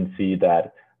 because you can see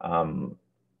that I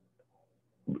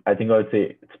think I would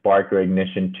say spark or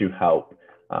ignition to help,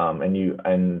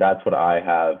 and that's what I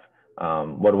have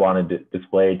what I wanted to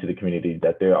display to the community,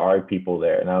 that there are people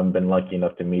there, and I've been lucky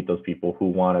enough to meet those people who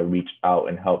want to reach out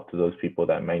and help to those people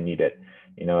that might need it.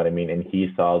 You know what I mean? And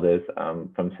he saw this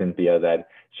from Cynthia, that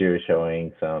she was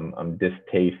showing some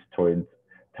distaste towards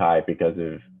Ty because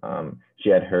of she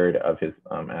had heard of his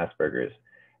Asperger's.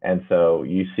 And so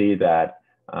you see that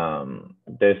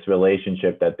this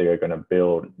relationship that they're going to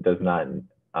build does not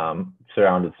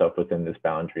surround itself within this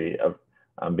boundary of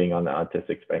being on the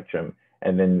autistic spectrum.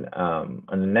 And then on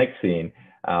the next scene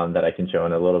that I can show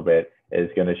in a little bit is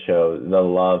going to show the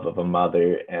love of a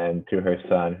mother and to her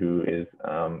son who is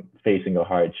facing a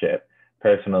hardship.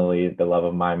 Personally, the love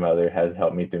of my mother has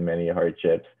helped me through many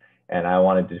hardships. And I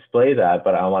wanted to display that,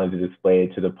 but I wanted to display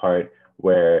it to the part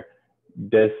where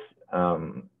this,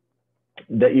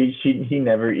 he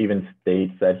never even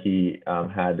states that he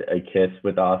had a kiss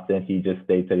with Austin. He just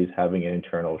states that he's having an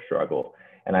internal struggle.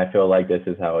 And I feel like this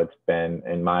is how it's been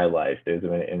in my life. There's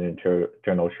been an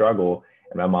internal struggle,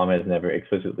 and my mom has never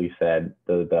explicitly said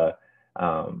what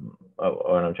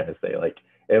I'm trying to say. Like,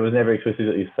 it was never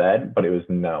explicitly said, but it was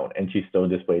known, and she still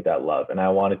displayed that love. And I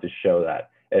wanted to show that.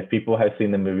 If people have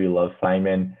seen the movie Love,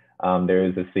 Simon, there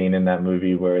is a scene in that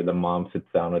movie where the mom sits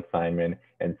down with Simon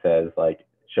and says, like,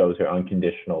 shows her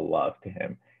unconditional love to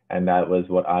him. And that was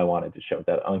what I wanted to show,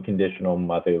 that unconditional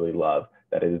motherly love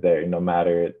that is there, no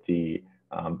matter the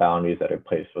boundaries that are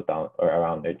placed without or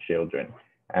around their children.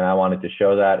 And I wanted to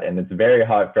show that. And it's a very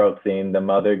heartfelt scene. The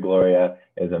mother, Gloria,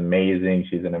 is amazing.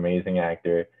 She's an amazing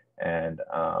actor. And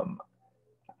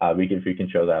if we can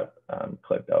show that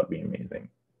clip, that would be amazing.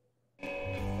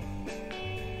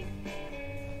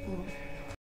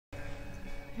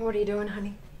 What are you doing,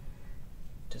 honey?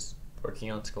 Just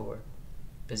working on schoolwork.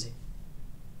 Busy.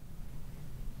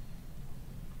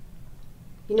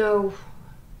 You know,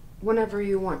 whenever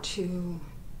you want to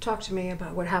talk to me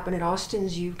about what happened at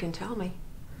Austin's, you can tell me.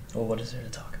 Well, what is there to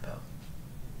talk about?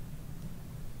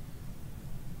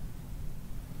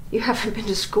 You haven't been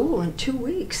to school in 2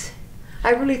 weeks.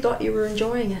 I really thought you were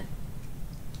enjoying it.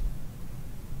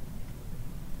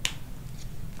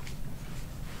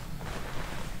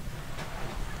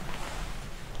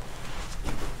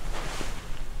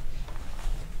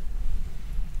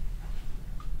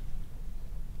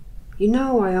 You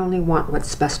know I only want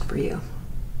what's best for you.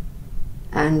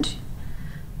 And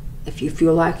if you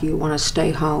feel like you want to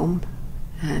stay home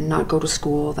and not go to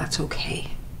school, that's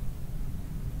okay.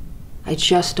 I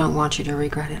just don't want you to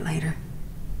regret it later.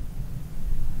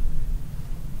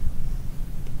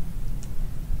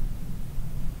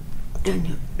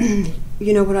 And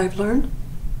you know what I've learned?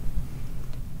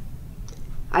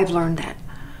 I've learned that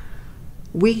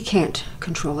we can't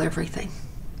control everything,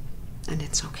 and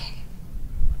it's okay.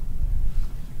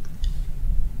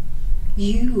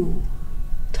 You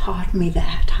taught me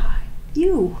that, Ty.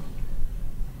 You.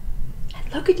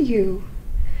 And look at you.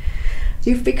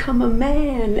 You've become a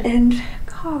man, and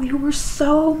oh, you were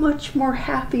so much more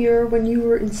happier when you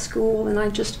were in school, and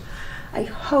I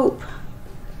hope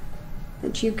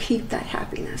that you keep that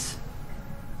happiness.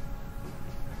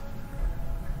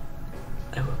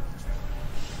 I will.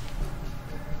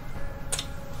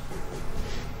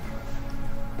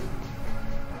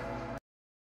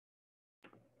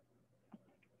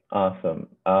 Awesome.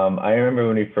 I remember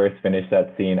when we first finished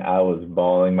that scene, I was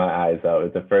bawling my eyes out. It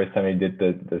was the first time we did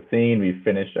the scene. We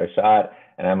finished our shot,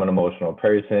 and I'm an emotional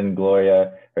person.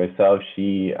 Gloria herself,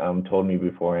 she told me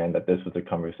beforehand that this was a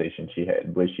conversation she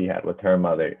had with her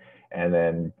mother. And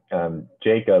then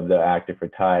Jacob, the actor for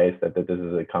Ty, said that this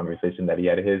is a conversation that he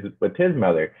had with his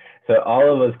mother. So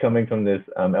all of us coming from this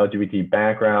LGBT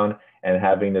background and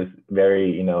having this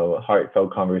very,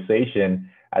 heartfelt conversation,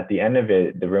 at the end of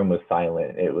it, the room was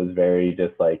silent. It was very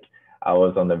just like, I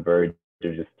was on the verge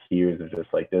of just tears, of just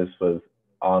like, this was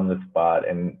on the spot.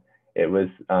 And it was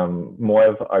more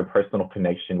of our personal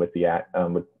connection with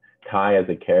with Ty as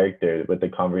a character, with the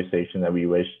conversation that we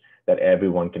wish that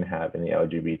everyone can have in the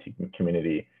LGBT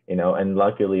community, and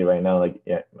luckily right now, like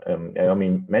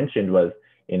Naomi mentioned, was,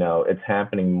 it's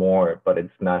happening more, but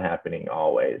it's not happening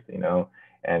always,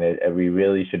 and we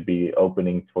really should be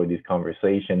opening for these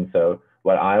conversations. So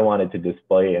what I wanted to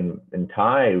display in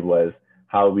Ty was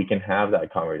how we can have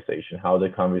that conversation, how the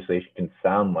conversation can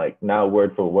sound like, not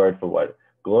word for what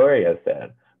Gloria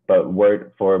said, but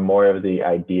word for more of the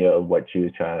idea of what she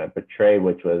was trying to portray,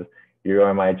 which was, you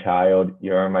are my child,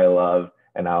 you are my love,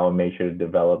 and I will make sure to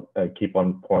develop, keep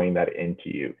on pouring that into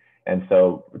you. And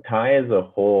so Ty as a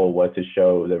whole was to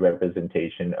show the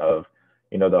representation of,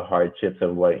 the hardships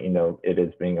of what, it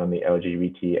is being on the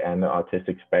LGBT and the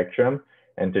autistic spectrum,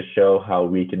 and to show how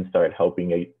we can start how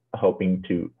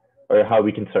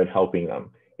we can start helping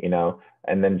them,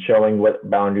 and then showing what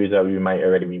boundaries that we might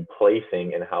already be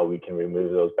placing and how we can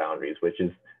remove those boundaries, which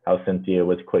is how Cynthia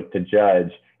was quick to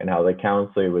judge and how the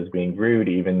counselor was being rude,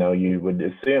 even though you would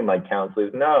assume like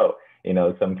counselors know,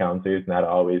 some counselors not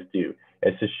always do.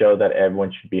 It's to show that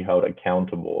everyone should be held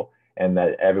accountable and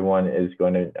that everyone is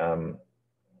going to,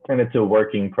 and it's a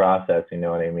working process, you know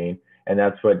what I mean? And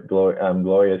that's what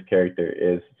Gloria's character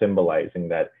is symbolizing,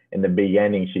 that in the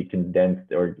beginning, she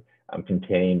condensed or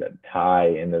contained Ty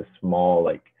in this small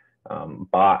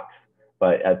box.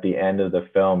 But at the end of the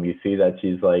film, you see that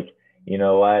she's like, you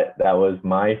know what, that was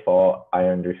my fault. I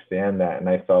understand that. And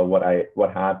I saw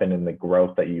what happened in the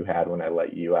growth that you had when I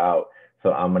let you out.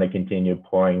 So I'm going to continue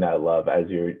pouring that love as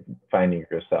you're finding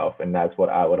yourself. And that's what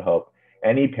I would hope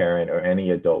any parent or any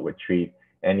adult would treat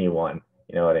anyone,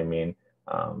 you know what I mean?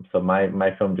 So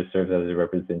my film just serves as a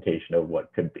representation of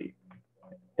what could be.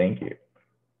 Thank you.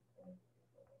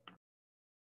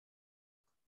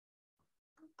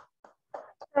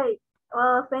 Great.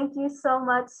 Well, thank you so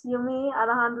much, Yumi,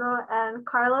 Alejandro, and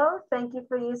Carlo. Thank you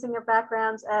for using your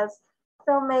backgrounds as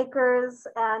filmmakers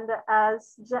and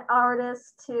as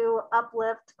artists to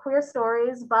uplift queer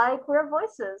stories by queer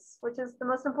voices, which is the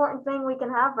most important thing we can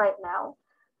have right now.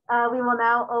 We will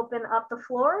now open up the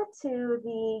floor to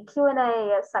the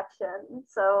Q&A section.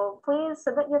 So please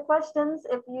submit your questions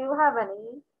if you have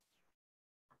any.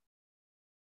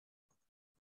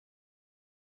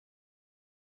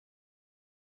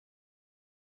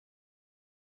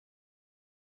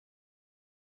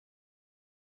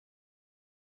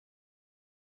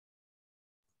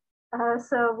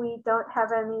 So we don't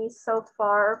have any so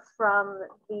far from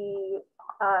the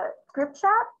group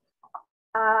chat.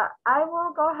 I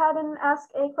will go ahead and ask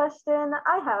a question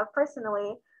I have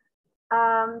personally.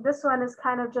 This one is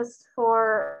kind of just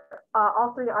for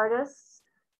all three artists.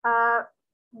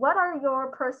 What are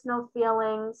your personal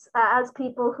feelings as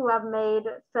people who have made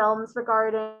films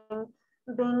regarding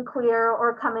being queer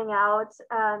or coming out,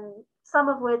 and some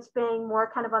of which being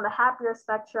more kind of on the happier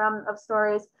spectrum of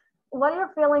stories? What are your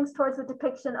feelings towards the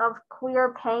depiction of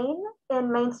queer pain in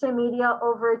mainstream media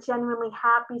over genuinely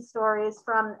happy stories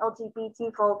from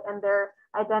LGBT folk and their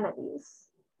identities?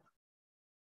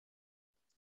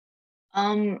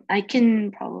 I'll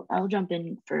jump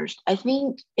in first. I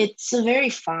think it's a very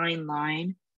fine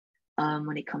line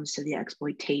when it comes to the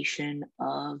exploitation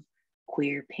of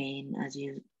queer pain, as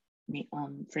you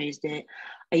phrased it.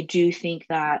 I do think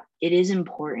that it is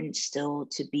important still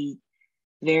to be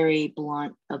very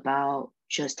blunt about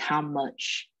just how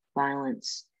much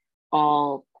violence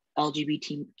all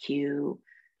LGBTQ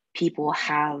people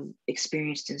have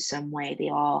experienced in some way. They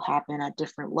all happen at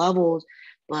different levels,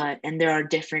 and there are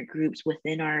different groups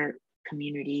within our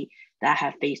community that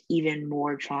have faced even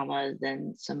more trauma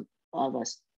than some of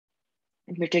us.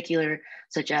 In particular,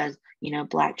 such as,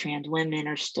 Black trans women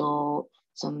are still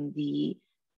some of the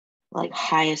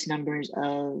highest numbers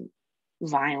of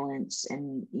violence.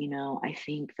 And I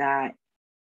think that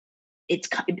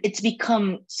it's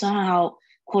become somehow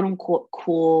quote unquote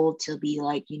cool to be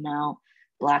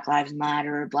Black Lives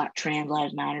Matter, Black trans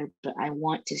lives matter, but I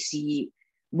want to see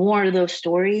more of those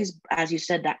stories, as you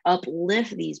said, that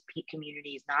uplift these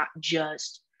communities, not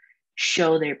just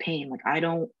show their pain.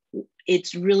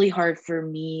 It's really hard for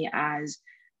me as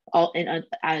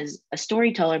a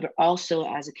storyteller, but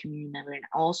also as a community member and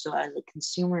also as a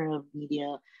consumer of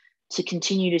media, to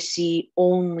continue to see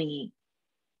only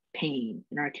pain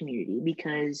in our community,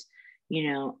 because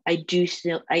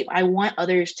I want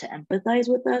others to empathize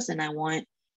with us, and I want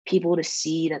people to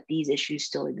see that these issues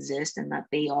still exist and that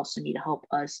they also need to help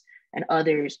us and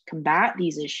others combat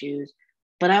these issues.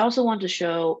 But I also want to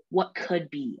show what could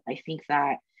be. I think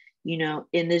that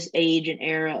in this age and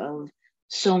era of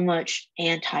so much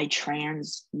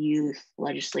anti-trans youth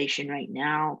legislation right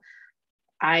now,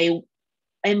 I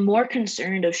am more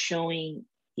concerned of showing,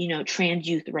 trans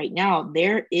youth right now,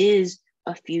 there is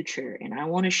a future. And I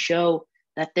want to show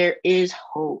that there is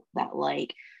hope, that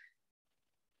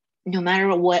no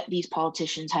matter what these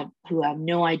politicians who have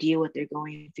no idea what they're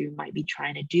going through might be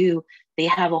trying to do, they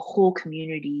have a whole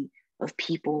community of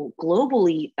people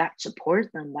globally that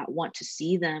support them, that want to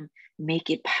see them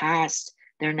make it past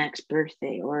their next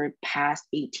birthday or past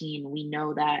 18. We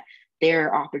know that there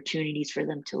are opportunities for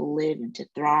them to live and to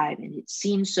thrive. And it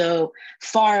seems so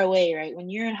far away, right? When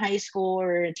you're in high school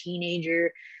or a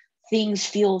teenager, things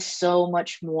feel so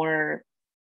much more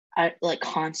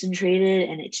concentrated,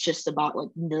 and it's just about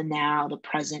the now, the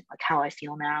present, how I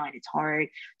feel now. And it's hard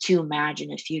to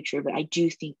imagine a future. But I do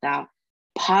think that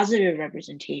positive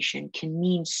representation can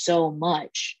mean so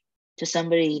much to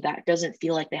somebody that doesn't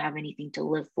feel like they have anything to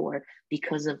live for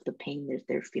because of the pain that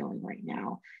they're feeling right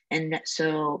now. And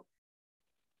so,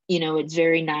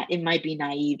 it might be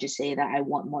naive to say that I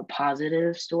want more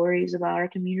positive stories about our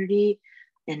community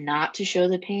and not to show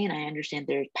the pain. I understand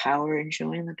there's power in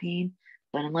showing the pain,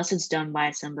 but unless it's done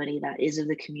by somebody that is of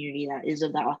the community, that is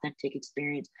of that authentic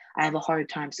experience, I have a hard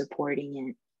time supporting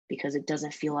it, because it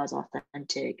doesn't feel as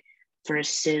authentic for a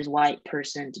cis white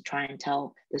person to try and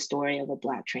tell the story of a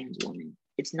Black trans woman.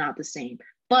 It's not the same.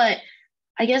 But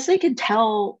I guess they could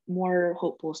tell more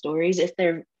hopeful stories if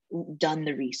they're done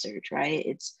the research, right?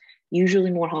 It's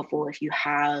usually more helpful if you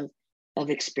have of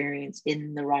experience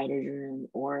in the writer's room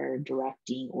or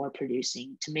directing or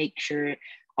producing, to make sure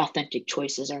authentic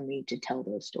choices are made to tell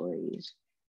those stories.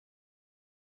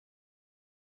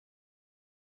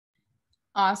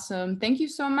 Awesome. Thank you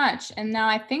so much. And now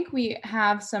I think we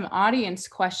have some audience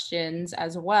questions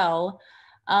as well.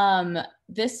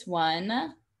 This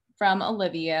one from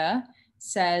Olivia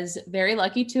says, very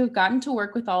lucky to have gotten to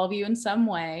work with all of you in some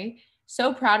way.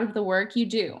 So proud of the work you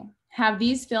do. Have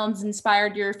these films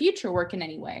inspired your future work in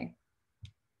any way?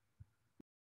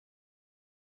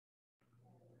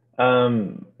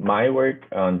 My work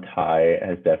on Thai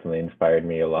has definitely inspired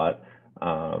me a lot.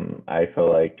 I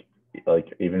feel like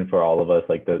even for all of us,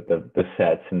 like the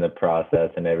sets and the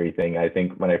process and everything. I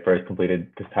think when I first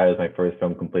completed, because Thai was my first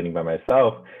film completing by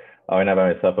myself, or not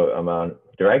by myself, I'm on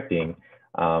directing.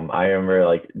 I remember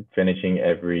like finishing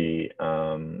every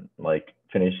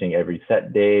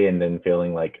set day and then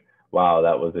feeling like, wow,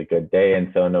 that was a good day.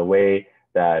 And so in a way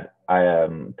that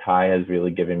Thai has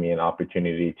really given me an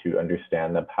opportunity to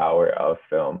understand the power of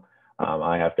film.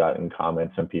 I have gotten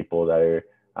comments from people that are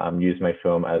use my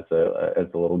film as a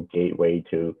little gateway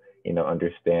to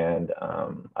understand.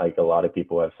 Like a lot of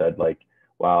people have said like,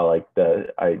 wow, like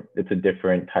it's a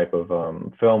different type of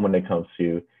film when it comes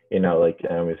to like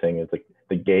I was saying, it's like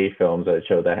the gay films that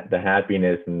show the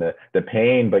happiness and the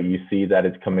pain, but you see that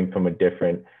it's coming from a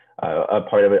different a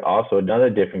part of it, also another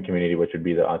different community, which would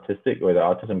be the autistic or the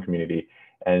autism community.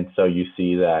 And so you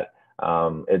see that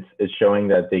it's showing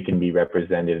that they can be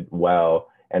represented well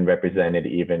and represented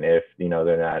even if they're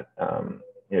not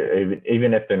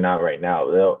even if they're not right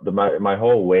now. My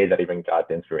whole way that even got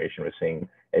the inspiration was seeing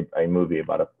a movie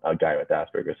about a guy with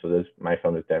Asperger's. So my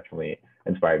film has definitely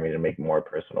inspired me to make more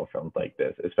personal films like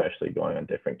this, especially going on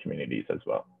different communities as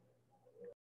well.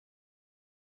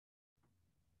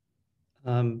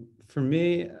 For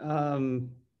me,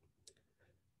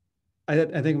 I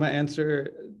think my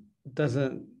answer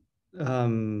doesn't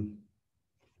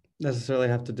necessarily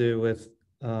have to do with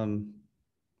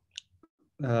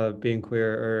being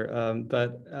queer,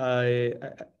 but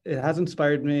it has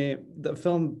inspired me. The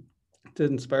film did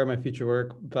inspire my future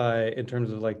work in terms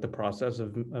of like the process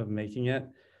of making it.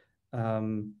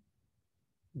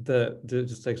 The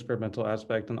just the experimental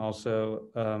aspect, and also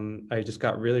I just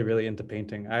got really into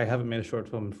painting. I haven't made a short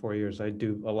film in 4 years. I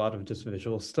do a lot of just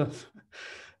visual stuff,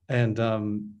 and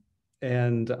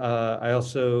it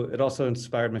also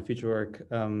inspired my future work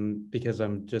because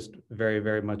I'm just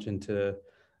very much into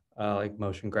like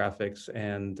motion graphics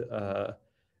and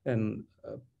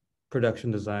production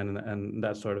design and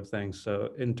that sort of thing.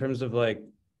 So in terms of like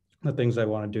the things I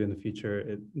want to do in the future,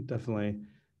 it definitely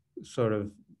sort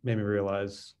of made me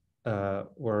realize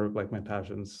where like my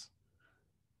passions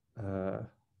are.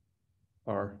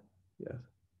 Yeah.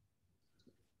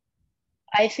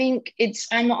 I think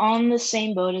I'm on the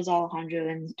same boat as Alejandro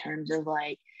in terms of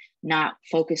like not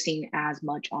focusing as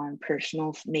much on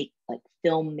personal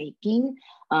filmmaking.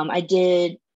 I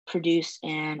did produce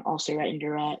and also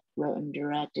wrote and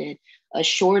directed a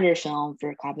shorter film for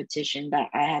a competition that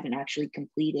I haven't actually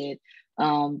completed.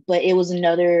 But it was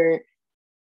another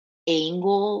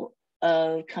angle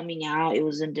of coming out. It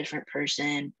was a different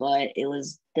person, but it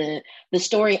was the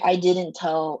story I didn't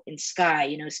tell in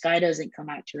Sky. Sky doesn't come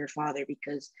out to her father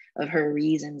because of her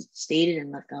reasons stated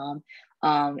in the film.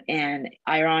 And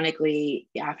ironically,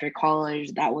 after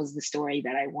college, that was the story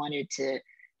that I wanted to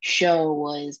show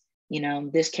was,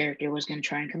 this character was going to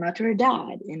try and come out to her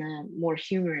dad in a more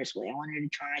humorous way. I wanted to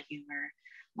try humor.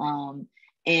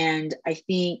 And I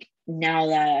think now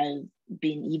that I've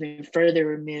been even further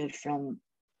removed from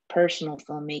personal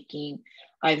filmmaking,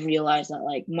 I've realized that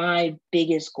like my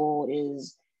biggest goal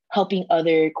is helping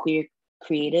other queer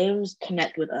creatives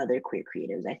connect with other queer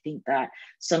creatives. I think that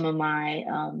some of my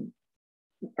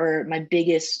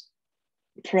biggest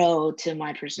pro to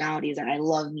my personality is that I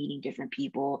love meeting different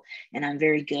people, and I'm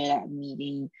very good at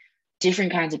meeting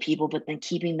different kinds of people, but then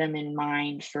keeping them in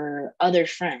mind for other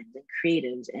friends and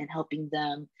creatives and helping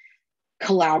them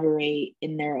collaborate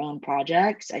in their own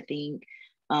projects. I think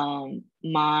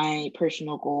my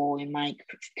personal goal in my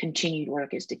continued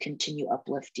work is to continue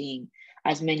uplifting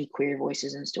as many queer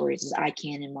voices and stories as I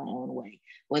can in my own way,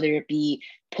 whether it be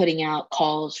putting out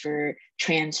calls for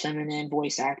trans feminine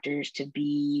voice actors to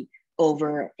be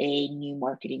over a new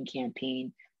marketing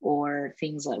campaign or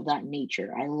things of that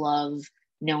nature. I love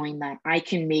knowing that I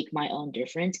can make my own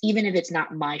difference. Even if it's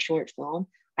not my short film,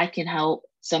 I can help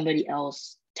somebody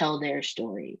else tell their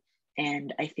story.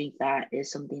 And I think that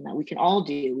is something that we can all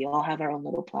do. We all have our own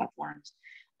little platforms,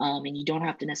 and you don't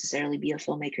have to necessarily be a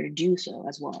filmmaker to do so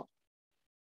as well.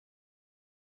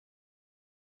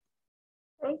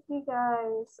 Thank you,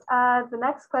 guys. The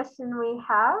next question we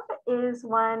have is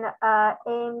one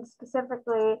aimed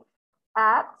specifically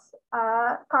at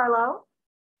Carlo.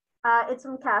 It's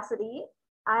from Cassidy.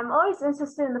 I'm always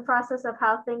interested in the process of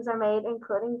how things are made,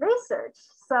 including research.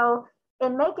 So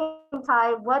in making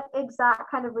Thai, what exact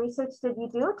kind of research did you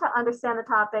do to understand the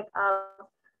topic of,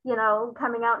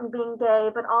 coming out and being gay,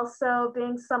 but also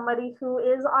being somebody who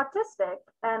is autistic?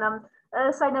 And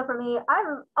A side note for me,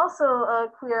 I'm also a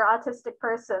queer autistic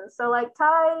person. So like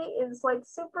Ty is like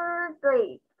super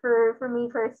great for me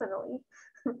personally.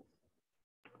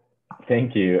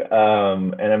 Thank you.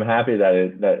 And I'm happy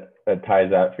that that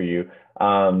ties out for you.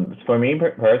 For me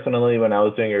personally, when I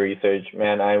was doing a research,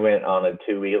 man, I went on a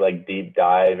 2 week like deep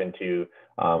dive into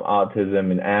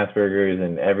autism and Asperger's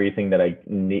and everything that I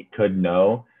could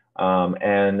know.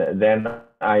 And then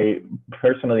I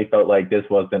personally felt like this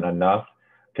wasn't enough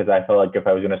because I felt like if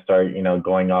I was going to start,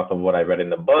 going off of what I read in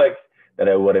the books, that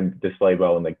I wouldn't display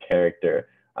well in the character.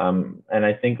 And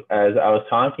I think as I was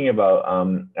talking about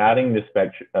adding this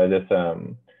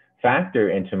factor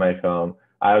into my film,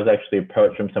 I was actually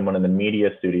approached from someone in the media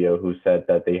studio who said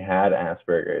that they had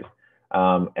Asperger's.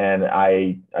 And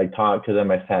I talked to them,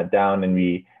 I sat down and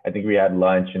I think we had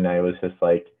lunch and I was just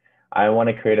like, I want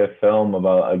to create a film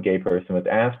about a gay person with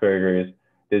Asperger's.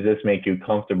 Does this make you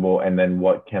comfortable? And then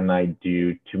what can I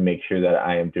do to make sure that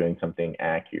I am doing something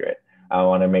accurate? I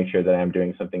want to make sure that I'm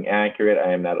doing something accurate.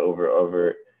 I am not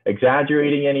over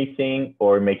exaggerating anything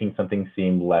or making something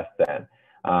seem less than.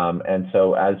 And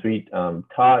so as we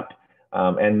talked,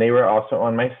 and they were also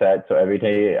on my set. So every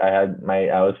day I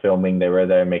was filming, they were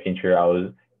there making sure I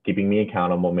was keeping me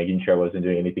accountable, making sure I wasn't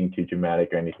doing anything too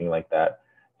dramatic or anything like that.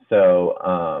 So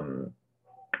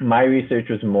my research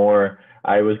was more,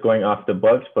 I was going off the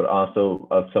books, but also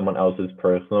of someone else's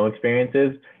personal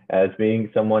experiences as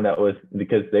being someone that was,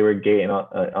 because they were gay and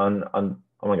on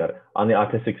oh my God, on the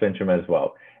autistic spectrum as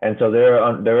well. And so they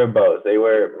were both. They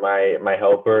were my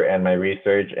helper and my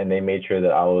research, and they made sure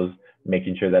that I was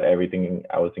making sure that everything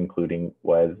I was including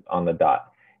was on the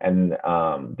dot. And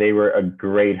they were a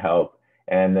great help.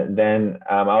 And then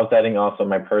I was adding also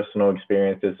my personal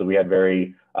experiences. So we had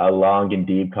very long and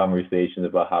deep conversations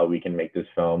about how we can make this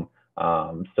film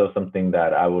so something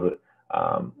that I would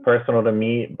personal to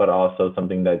me, but also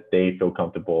something that they feel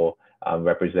comfortable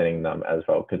representing them as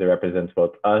well, because it represents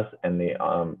both us and the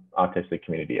autistic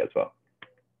community as well.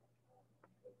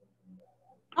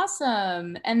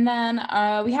 Awesome. And then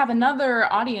we have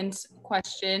another audience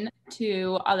question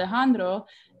to Alejandro,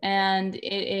 and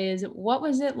it is, what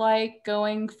was it like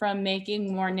going from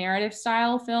making more narrative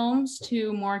style films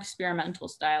to more experimental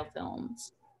style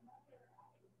films?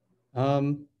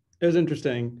 It was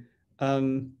interesting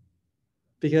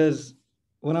because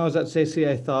when I was at SACI,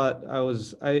 I thought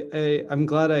I'm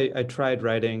glad I tried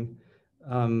writing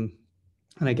and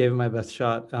I gave it my best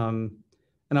shot.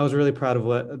 And I was really proud of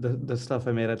what the stuff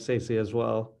I made at SACI as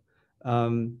well.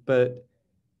 But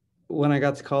when I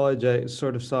got to college, I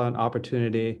sort of saw an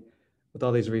opportunity with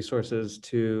all these resources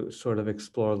to sort of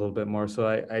explore a little bit more. So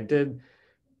I did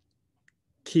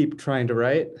keep trying to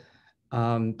write,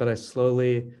 but I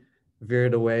slowly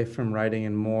veered away from writing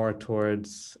and more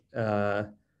towards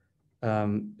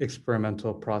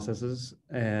experimental processes.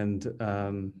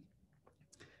 And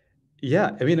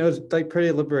yeah, I mean, it was like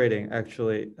pretty liberating,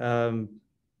 actually.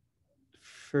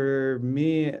 For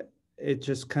me, it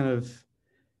just kind of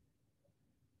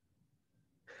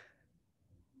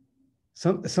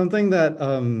something that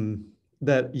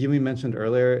that Yumi mentioned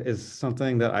earlier is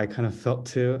something that I kind of felt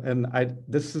too, and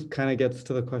this kind of gets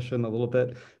to the question a little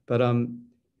bit, but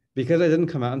because I didn't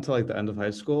come out until like the end of high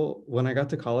school, when I got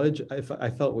to college, I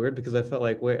felt weird because I felt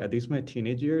like, wait, are these my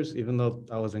teenage years, even though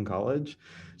I was in college?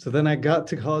 So then I got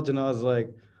to college and I was like,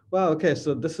 wow, okay,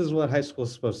 so this is what high school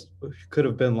could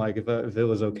have been like if it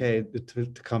was okay to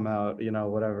come out,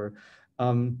 whatever.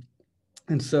 And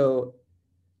so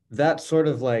that sort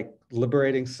of like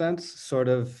liberating sense sort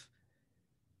of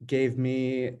gave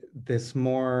me this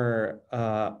more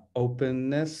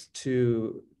openness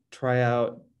to try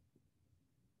out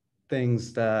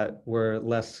things that were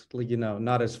less,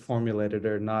 not as formulated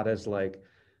or not as like,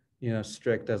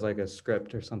 strict as like a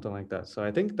script or something like that. So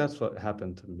I think that's what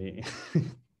happened to me.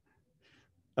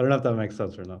 I don't know if that makes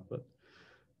sense or not, but.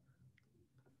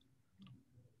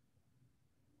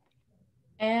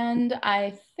 And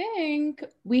I think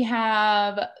we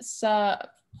have some,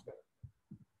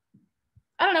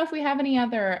 I don't know if we have any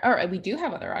other, or we do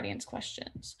have other audience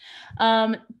questions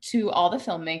to all the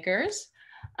filmmakers.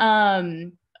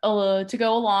 To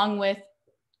go along with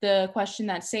the question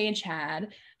that Sage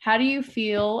had, how do you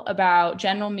feel about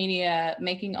general media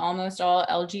making almost all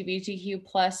LGBTQ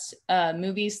plus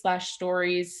movies /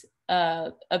 stories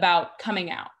about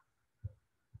coming out?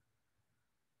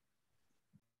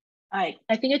 I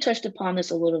think I touched upon this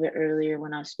a little bit earlier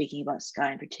when I was speaking about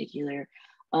Sky in particular.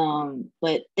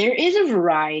 But there is a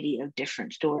variety of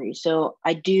different stories. So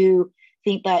I do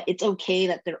think that it's okay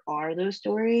that there are those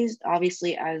stories.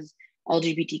 Obviously, as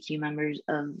LGBTQ members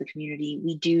of the community,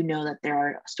 we do know that there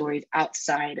are stories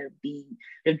outside of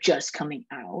just coming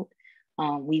out.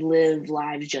 We live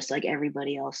lives just like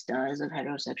everybody else does of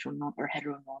heterosexual or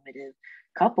heteronormative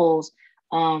couples.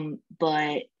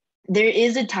 But there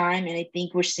is a time, and I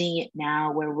think we're seeing it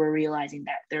now, where we're realizing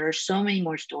that there are so many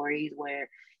more stories where,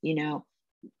 you know,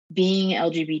 being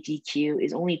LGBTQ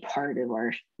is only part of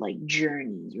our like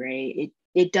journeys, right?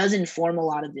 It does inform a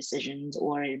lot of decisions,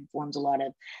 or it informs a lot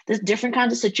of the different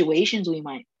kinds of situations we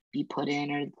might be put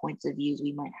in, or the points of views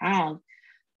we might have.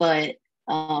 But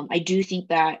I do think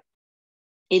that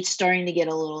it's starting to get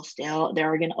a little stale.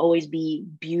 There are going to always be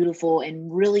beautiful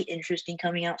and really interesting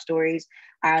coming out stories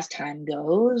as time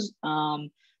goes.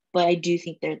 But I do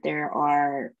think that there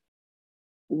are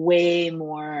way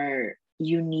more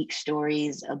unique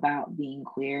stories about being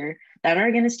queer that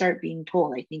are going to start being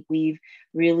told. I think we've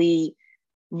really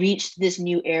reached this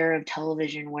new era of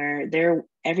television where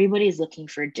everybody's looking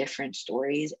for different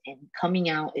stories, and coming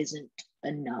out isn't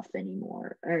enough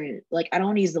anymore. Or like, I don't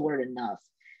want to use the word enough,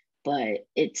 but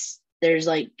there's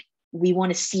like, we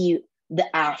want to see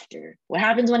the after. What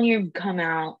happens when you come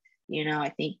out? You know, I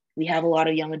think we have a lot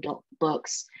of young adult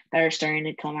books that are starting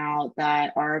to come out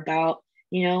that are about,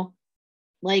 you know,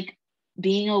 like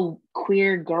being a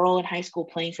queer girl in high school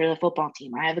playing for the football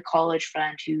team. I have a college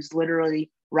friend who's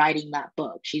literally writing that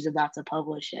book. She's about to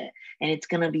publish it, and it's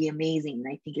going to be amazing. And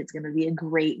I think it's going to be a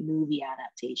great movie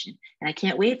adaptation, and I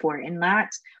can't wait for it. And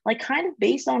that's like kind of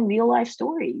based on real life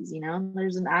stories. You know,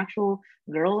 there's an actual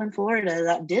girl in Florida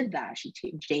that did that. She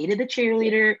dated a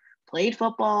cheerleader, played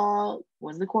football,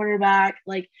 was the quarterback.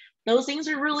 Like, those things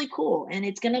are really cool. And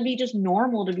it's going to be just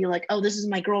normal to be like, oh, this is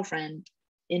my girlfriend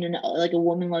in like a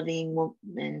woman loving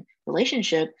woman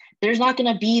relationship. There's not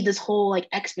going to be this whole like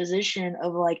exposition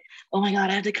of like, oh my God,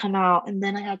 I have to come out and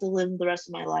then I have to live the rest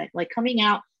of my life. Like, coming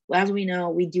out, as we know,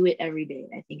 we do it every day,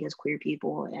 I think, as queer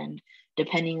people. And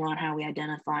depending on how we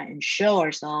identify and show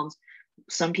ourselves,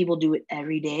 some people do it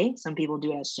every day. Some people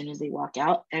do it as soon as they walk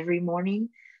out every morning.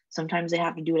 Sometimes they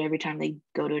have to do it every time they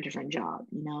go to a different job.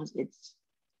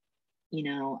 You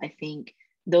know, I think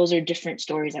those are different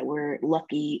stories that we're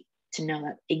lucky to know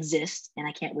that exist, and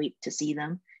I can't wait to see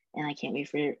them. And I can't wait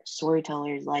for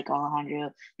storytellers like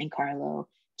Alejandro and Carlo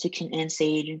and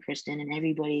Sage and Kristen and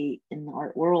everybody in the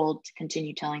art world to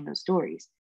continue telling those stories.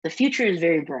 The future is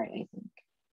very bright, I think.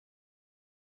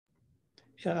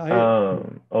 Yeah.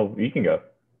 Oh, you can go.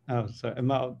 Oh, sorry.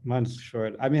 Mine's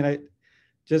short. I mean, I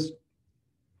just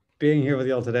being here with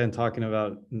y'all today and talking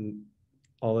about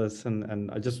all this, and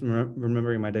I just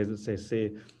remembering my days at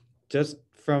CC, just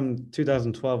from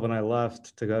 2012 when I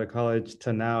left to go to college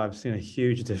to now, I've seen a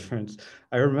huge difference.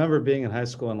 I remember being in high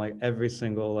school and like every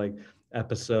single like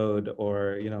episode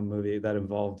or, you know, movie that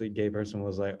involved a gay person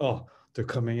was like, oh, they're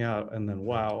coming out, and then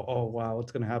wow, oh wow,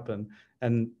 what's gonna happen?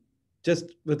 And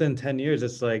just within 10 years,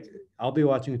 it's like I'll be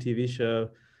watching a TV show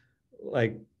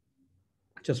like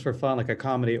just for fun, like a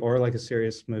comedy or like a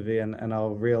serious movie, and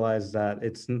I'll realize that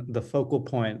the focal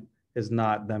point is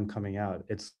not them coming out.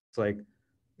 It's like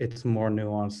it's more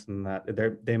nuanced than that.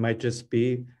 They might just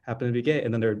happen to be gay,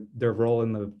 and then their role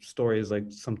in the story is like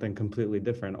something completely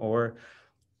different. Or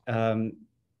the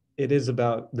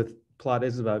plot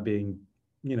is about being,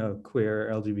 you know, queer,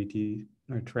 LGBT,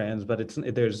 or trans, but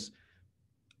there's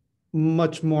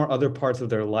much more other parts of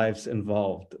their lives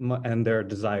involved, and their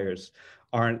desires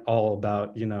aren't all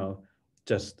about, you know,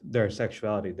 just their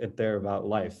sexuality. They're about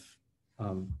life.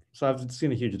 So I've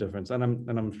seen a huge difference, and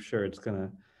I'm sure it's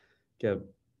gonna get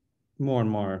more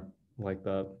and more like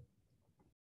that.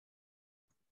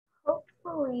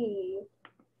 Hopefully.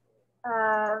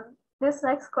 This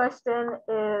next question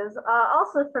is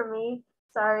also for me.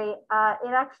 Sorry.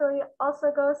 It actually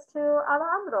also goes to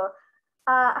Alejandro.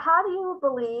 How do you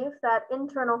believe that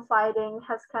internal fighting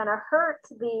has kind of hurt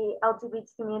the LGBT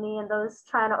community and those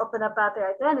trying to open up about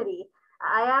their identity?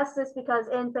 I ask this because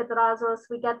in Pedrazos,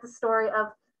 we get the story of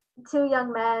two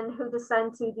young men who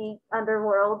descend to the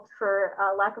underworld, for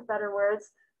lack of better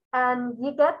words. And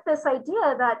you get this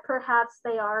idea that perhaps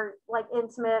they are like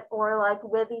intimate or like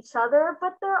with each other,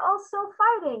 but they're also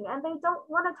fighting and they don't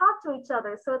want to talk to each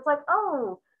other. So it's like,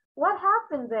 oh, what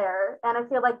happened there? And I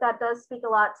feel like that does speak a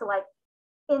lot to like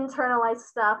internalized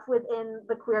stuff within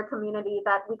the queer community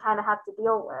that we kind of have to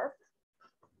deal with.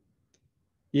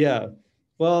 Yeah.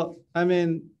 Well, I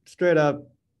mean, straight up,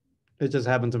 it just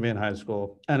happened to me in high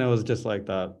school, and it was just like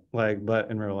that, like, but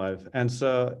in real life. And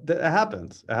so it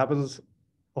happens. It happens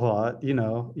a lot. You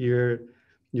know, you're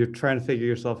trying to figure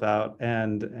yourself out,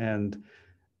 and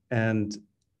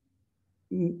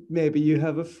maybe you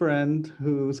have a friend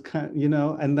who's kind, you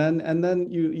know, and then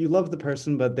you love the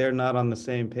person, but they're not on the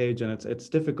same page, and it's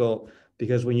difficult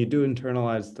because when you do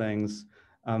internalize things,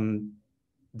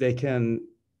 they can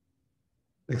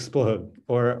explode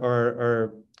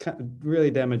or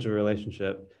really damage a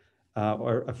relationship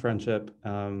or a friendship.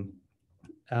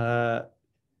 Yeah,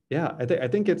 I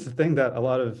think it's a thing that a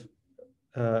lot of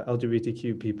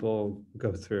LGBTQ people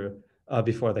go through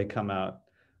before they come out,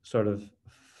 sort of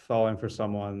falling for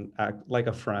someone act like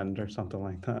a friend or something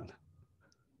like that.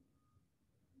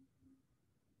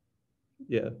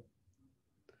 Yeah.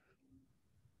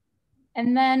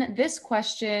 And then this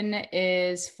question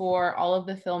is for all of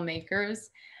the filmmakers,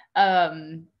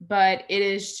 but it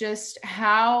is just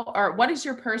what is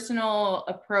your personal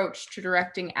approach to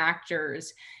directing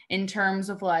actors in terms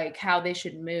of like how they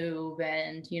should move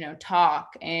and,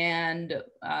 talk and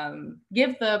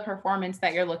give the performance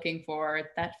that you're looking for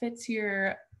that fits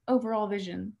your overall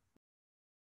vision?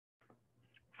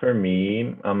 For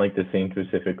me, I'm like the same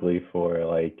specifically for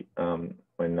like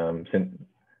when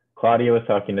Claudia was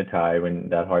talking to Ty when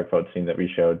that heartfelt scene that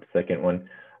we showed, the second one,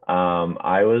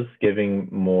 I was giving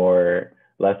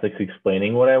less like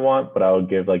explaining what I want, but I would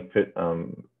give like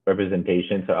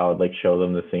representation. So I would like show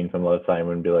them the scene from the other side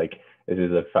and be like, this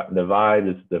is the vibe,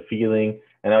 this is the feeling.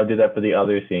 And I would do that for the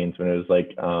other scenes when it was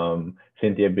like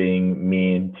Cynthia being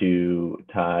mean to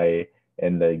Ty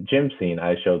in the gym scene.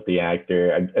 I showed the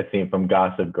actor a scene from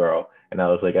Gossip Girl. And I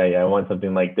was like, I want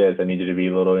something like this. I need you to be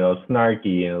a little,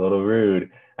 snarky and a little rude.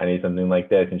 I need something like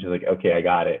this. And she's like, okay, I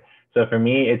got it. So for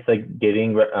me, it's like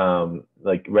getting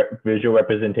visual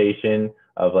representation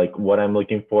of like what I'm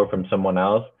looking for from someone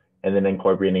else, and then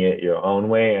incorporating it your own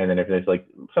way. And then if there's like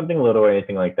something little or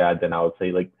anything like that, then I would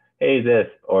say like, hey, this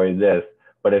or this.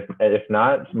 But if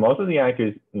not, most of the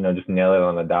actors, just nail it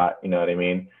on the dot. You know what I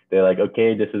mean? They're like,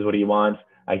 okay, this is what he wants.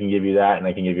 I can give you that, and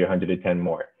I can give you 110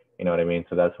 more. You know what I mean?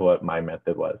 So that's what my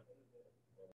method was.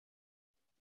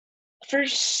 For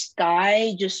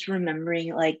Sky, just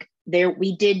remembering like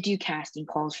we did do casting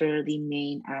calls for the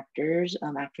main actors,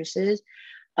 actresses.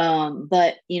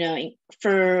 But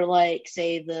for like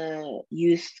say the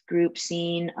youth group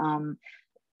scene,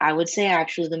 I would say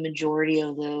actually the majority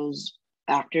of those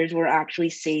actors were actually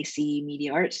SACE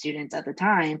media arts students at the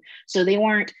time. So they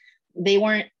weren't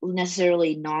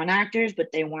necessarily non-actors,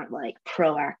 but they weren't like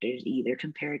pro actors either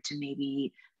compared to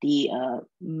maybe the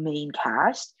main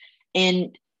cast.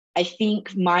 And I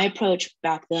think my approach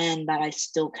back then that I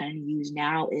still kind of use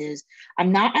now is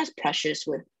I'm not as precious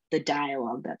with the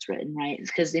dialogue that's written, right?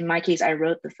 Because in my case, I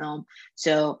wrote the film.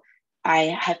 So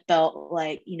I have felt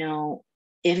like,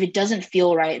 if it doesn't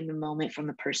feel right in the moment from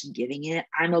the person giving it,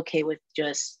 I'm okay with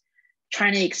just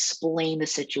trying to explain the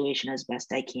situation as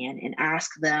best I can and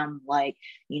ask them like,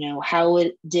 how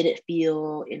did it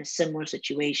feel in a similar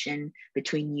situation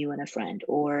between you and a friend?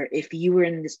 Or if you were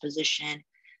in this position,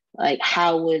 like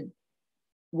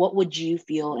what would you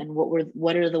feel, and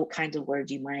what are the kinds of words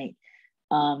you might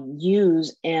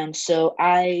use? And so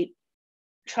I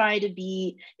try to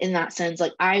be in that sense,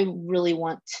 like I really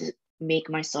want to make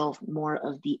myself more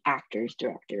of the actor's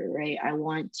director, right? I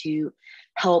want to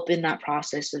help in that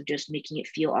process of just making it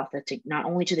feel authentic, not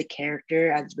only to the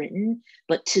character as written,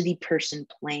 but to the person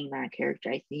playing that character.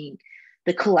 I think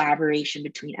the collaboration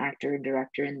between actor and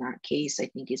director in that case, I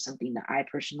think is something that I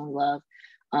personally love,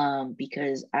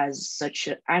 because as such,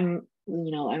 I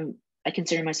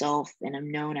consider myself, and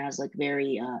I'm known as like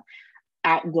very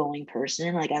outgoing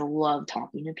person. Like I love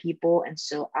talking to people, and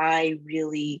so I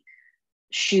really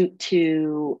shoot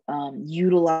to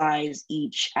utilize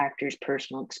each actor's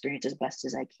personal experience as best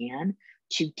as I can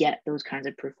to get those kinds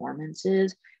of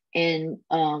performances. And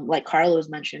like Carlos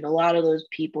mentioned, a lot of those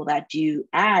people that do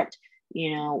act,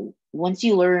 once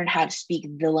you learn how to speak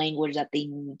the language that they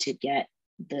need to get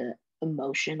the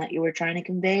emotion that you were trying to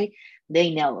convey, they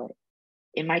nail it.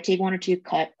 It might take one or two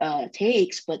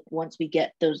takes, but once we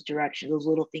get those directions, those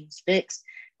little things fixed,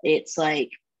 it's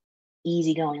like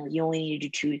easy going. Like you only need to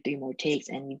do 2 or 3 more takes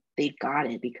and they've got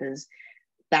it, because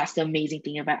that's the amazing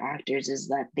thing about actors is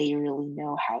that they really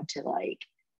know how to like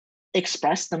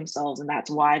express themselves, and that's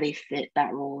why they fit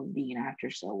that role of being an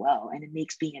actor so well, and it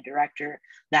makes being a director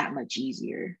that much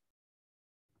easier.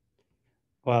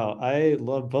 Wow, I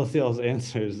love both y'all's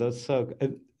answers. That's so.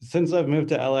 Since I've moved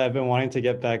to LA, I've been wanting to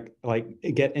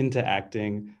get into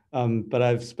acting, but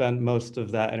I've spent most of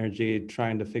that energy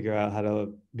trying to figure out how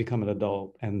to become an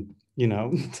adult and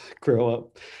grow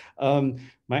up.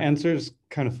 My answer is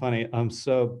kind of funny.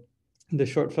 So the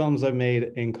short films I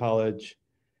made in college,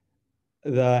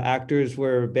 the actors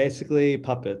were basically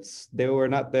puppets. They were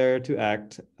not there to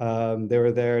act. They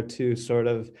were there to sort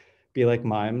of be like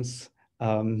mimes.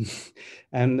 And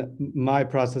my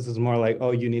process is more like,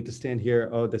 oh, you need to stand here.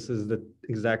 Oh, this is the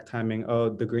exact timing. Oh,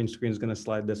 the green screen is going to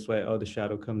slide this way. Oh, the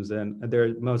shadow comes in.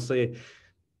 They're mostly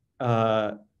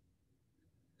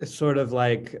sort of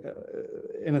like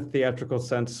in a theatrical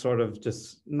sense, sort of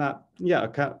just not, yeah,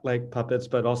 kind of like puppets,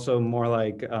 but also more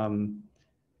like,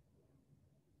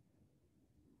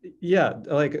 yeah,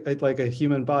 like a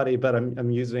human body, but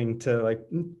I'm using to like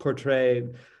portray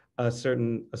a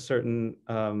certain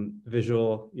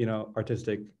visual,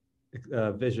 artistic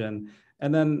vision.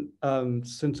 And then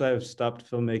since I've stopped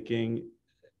filmmaking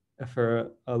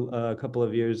for a couple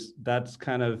of years, that's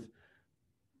kind of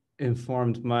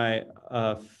informed my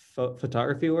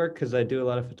photography work, because I do a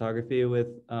lot of photography with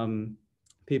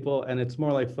people, and it's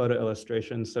more like photo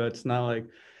illustration. So it's not like,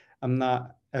 I'm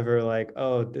not ever like,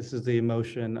 oh, this is the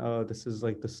emotion, oh, this is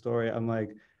like the story. I'm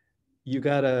like, you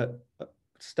gotta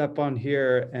step on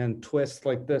here and twist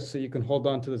like this so you can hold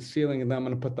on to the ceiling, and then I'm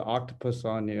gonna put the octopus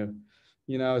on you.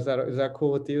 Is that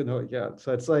cool with you? No, yeah.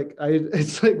 So it's like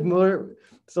it's like more,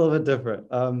 it's a little bit different.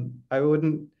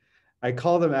 I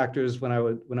call them actors when I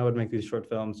would make these short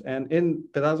films. And in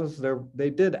Pedazos,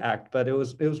 they did act, but it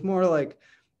was more like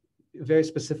very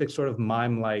specific sort of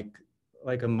mime, like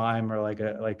a mime, or like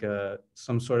a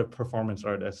some sort of performance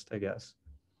artist, I guess.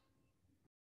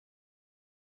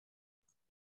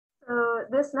 So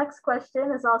this next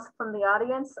question is also from the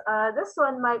audience. This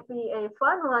one might be a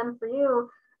fun one for you,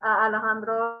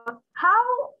 Alejandro.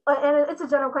 And it's a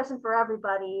general question for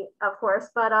everybody, of course,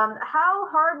 but how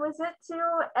hard was it to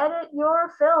edit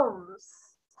your films?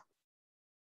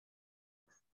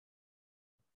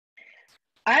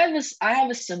 I have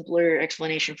a simpler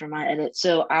explanation for my edit.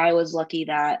 So I was lucky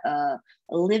that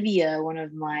Olivia, one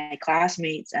of my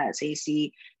classmates at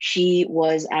SAC, she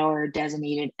was our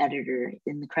designated editor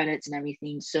in the credits and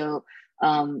everything. So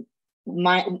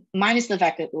minus the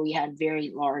fact that we had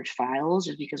very large files,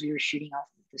 just because we were shooting off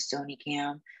of the Sony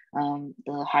Cam,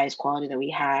 the highest quality that we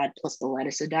had, plus the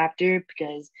lettuce adapter,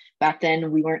 because back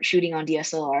then we weren't shooting on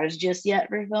DSLRs just yet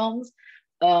for films.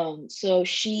 So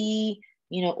she,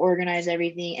 organize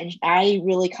everything. And I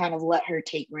really kind of let her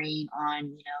take reign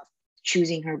on,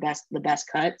 choosing the best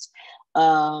cuts.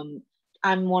 I'm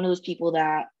one of those people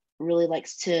that really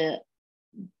likes to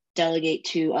delegate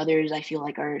to others I feel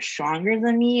like are stronger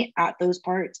than me at those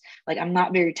parts. Like, I'm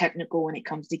not very technical when it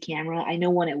comes to camera. I know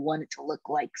what I want it to look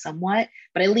like somewhat,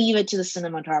 but I leave it to the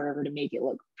cinematographer to make it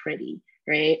look pretty,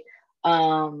 right?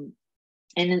 And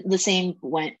the same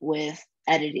went with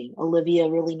editing. Olivia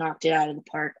really knocked it out of the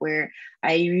park, where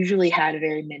I usually had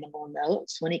very minimal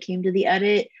notes when it came to the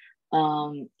edit.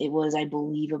 It was, I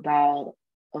believe, about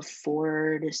a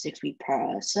 4 to 6 week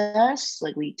process.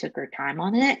 Like, we took our time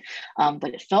on it,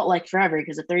 but it felt like forever,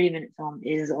 because a 30-minute film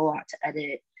is a lot to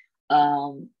edit.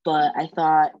 But I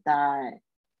thought that,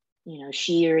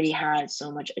 she already had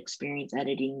so much experience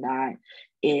editing that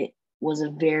it was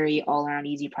a very all-around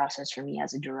easy process for me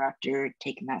as a director,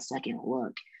 taking that second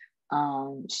look.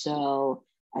 So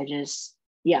I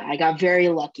got very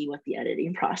lucky with the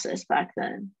editing process back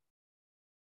then.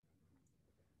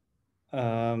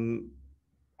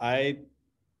 I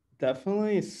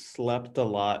definitely slept a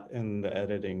lot in the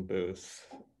editing booth.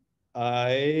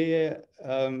 So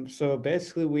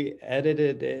basically we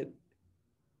edited it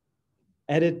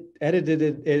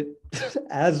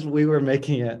as we were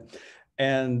making it.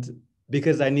 And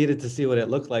because I needed to see what it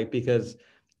looked like, because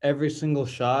every single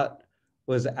shot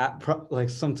was like,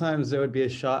 sometimes there would be a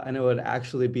shot and it would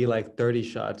actually be like 30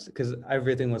 shots, because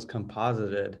everything was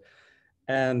composited.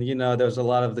 And there was a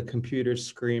lot of the computer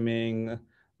screaming,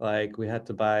 like we had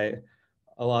to buy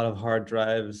a lot of hard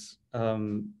drives.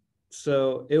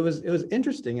 So it was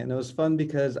interesting, and it was fun,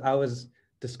 because I was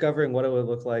discovering what it would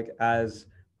look like as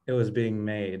it was being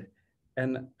made.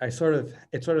 And it sort of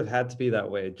had to be that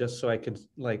way, just so I could,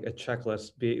 like, a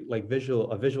checklist, be like a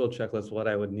visual checklist, what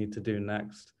I would need to do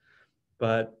next.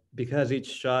 But because each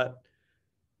shot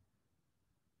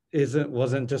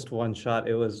wasn't just one shot,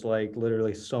 it was like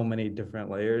literally so many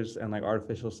different layers and like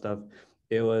artificial stuff.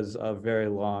 It was a very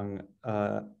long,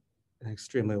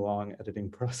 extremely long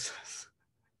editing process,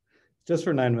 just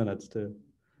for 9 minutes too.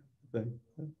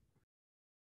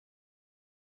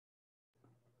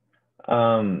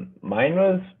 Mine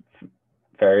was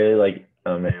fairly like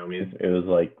Naomi's. It was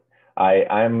like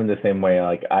I'm in the same way.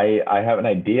 Like, I have an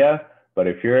idea, but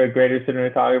if you're a greater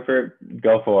cinematographer,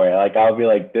 go for it. Like, I'll be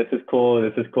like, this is cool, and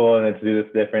let's do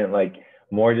this different. Like,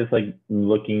 more just like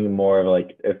looking more of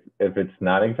like, if it's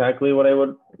not exactly what I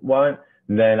would want,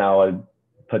 then I would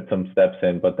put some steps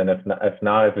in. But then if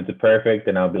it's perfect,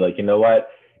 then I'll be like, you know what,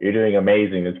 you're doing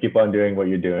amazing. Let's keep on doing what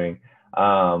you're doing.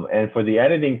 And for the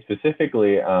editing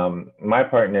specifically, my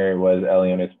partner was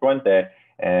Elion Espuente,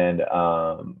 and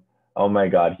oh my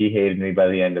God, he hated me by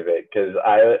the end of it, because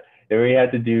we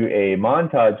had to do a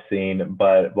montage scene,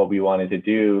 but what we wanted to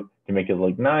do to make it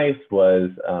look nice was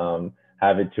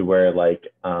have it to where like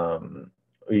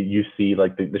you see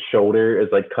like the shoulder is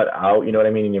like cut out, you know what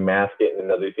I mean? And you mask it and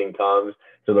another thing comes.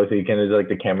 So it looks like you kind of like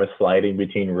the camera sliding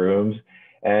between rooms.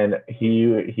 And he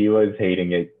was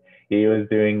hating it. He was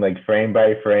doing like frame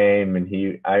by frame.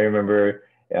 And I remember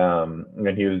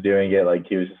when he was doing it, like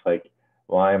he was just like,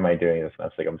 why am I doing this? And I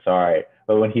was like, I'm sorry.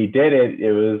 But when he did it,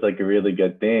 it was like a really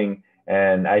good thing.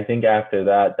 And I think after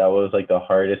that, that was like the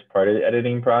hardest part of the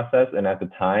editing process. And at the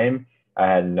time, I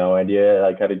had no idea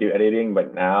like how to do editing,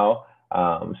 but now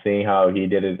seeing how he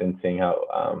did it and seeing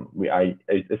how I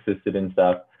assisted and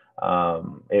stuff,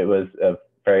 it was a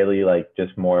fairly like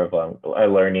just more of a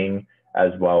learning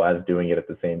as well as doing it at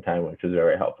the same time, which was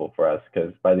very helpful for us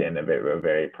because by the end of it, we were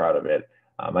very proud of it.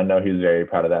 I know he was very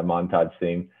proud of that montage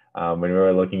scene. When we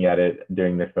were looking at it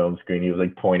during the film screen, he was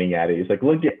like pointing at it. He's like,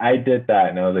 look, I did that.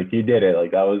 And I was like, you did it.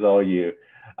 Like that was all you.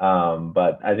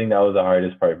 But I think that was the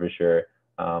hardest part for sure.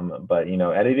 But you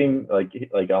know, editing, like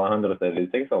Alejandro said,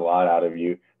 it takes a lot out of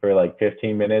you for like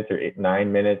 15 minutes or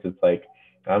 9 minutes. It's like,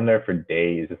 I'm there for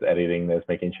days just editing this,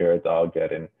 making sure it's all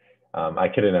good. And I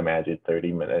couldn't imagine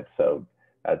 30 minutes. So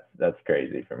that's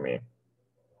crazy for me.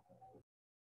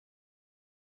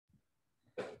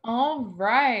 All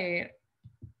right.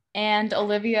 And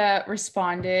Olivia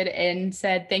responded and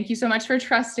said, thank you so much for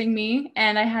trusting me.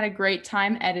 And I had a great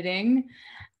time editing.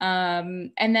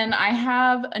 And then I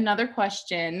have another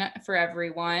question for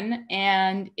everyone.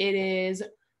 And it is,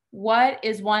 what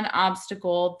is one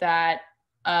obstacle that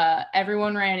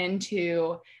everyone ran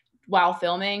into while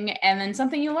filming, and then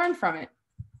something you learned from it?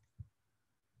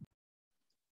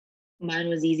 Mine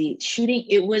was easy. Shooting,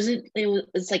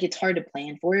 it's like it's hard to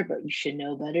plan for it, but you should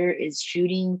know better, is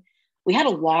shooting. We had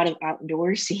a lot of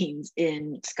outdoor scenes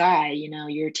in Sky. You know,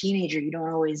 you're a teenager, you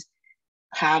don't always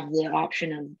have the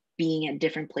option of being at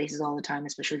different places all the time,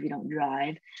 especially if you don't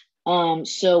drive.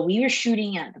 So we were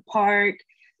shooting at the park.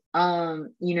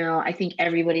 You know, I think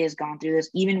everybody has gone through this,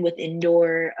 even with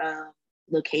indoor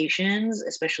locations,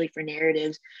 especially for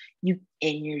narratives.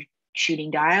 You're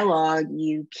shooting dialogue,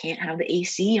 you can't have the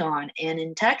AC on. And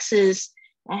in Texas,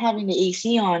 not having the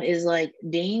AC on is like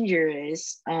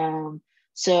dangerous.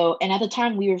 So, and at the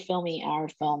time we were filming our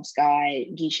film Sky,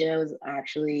 Geisha was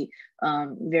actually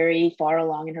very far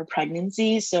along in her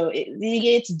pregnancy. So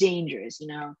it's dangerous, you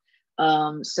know?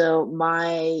 So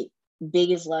my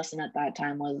biggest lesson at that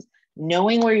time was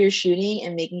knowing where you're shooting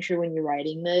and making sure when you're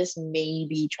writing this,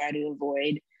 maybe try to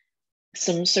avoid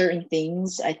some certain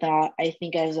things. I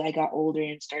think as I got older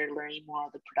and started learning more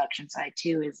of the production side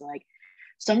too, is like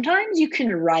sometimes you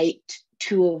can write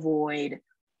to avoid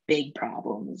big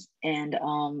problems, and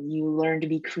you learn to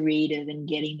be creative in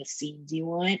getting the scenes you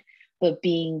want, but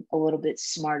being a little bit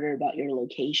smarter about your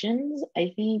locations,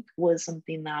 I think was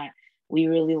something that we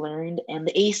really learned. And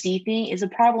the AC thing is a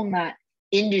problem that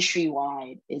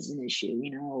industry-wide is an issue,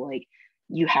 you know, like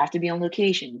you have to be on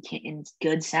location. You can't, and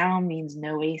good sound means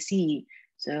no AC.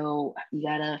 So you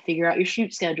gotta figure out your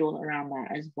shoot schedule around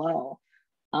that as well.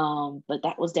 But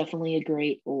that was definitely a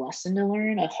great lesson to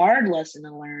learn, a hard lesson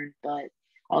to learn, but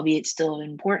albeit still an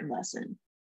important lesson.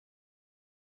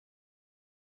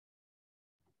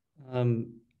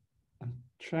 I'm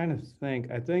trying to think.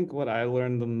 I think what I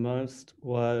learned the most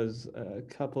was a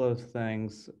couple of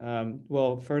things.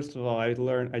 Well, first of all, I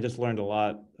just learned a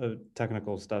lot of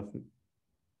technical stuff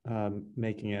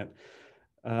making it.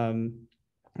 I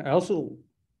also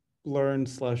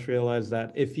learned/realized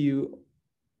that if you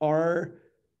are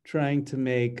trying to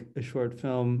make a short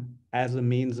film as a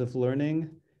means of learning,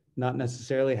 not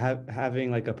necessarily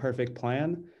having like a perfect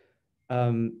plan,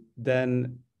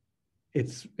 then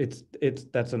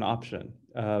that's an option.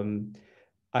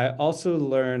 I also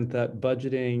learned that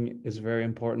budgeting is very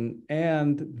important,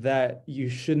 and that you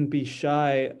shouldn't be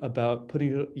shy about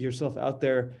putting yourself out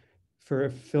there for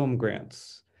film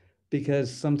grants,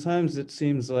 because sometimes it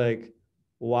seems like,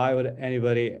 why would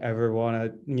anybody ever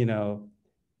want to,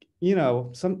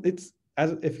 it's,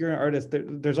 as if you're an artist,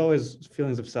 there's always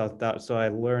feelings of self-doubt. So I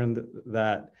learned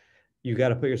that you got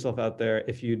to put yourself out there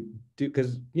if you do,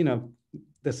 because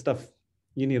this stuff,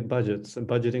 you need budgets, and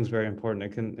budgeting is very important.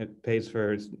 It pays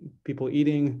for people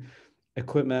eating,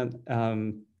 equipment.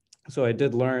 So I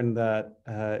did learn that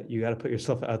you got to put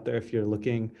yourself out there if you're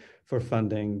looking for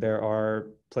funding. There are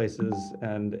places,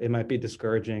 and it might be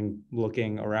discouraging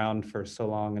looking around for so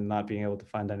long and not being able to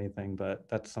find anything, but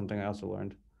that's something I also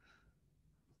learned.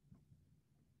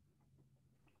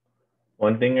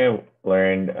 One thing I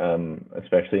learned,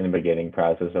 especially in the beginning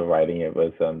process of writing it,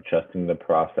 was trusting the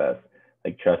process,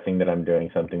 like trusting that I'm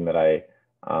doing something that I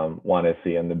want to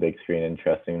see on the big screen, and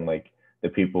trusting like the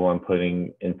people I'm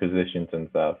putting in positions and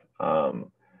stuff.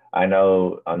 I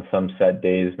know on some set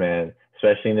days, man,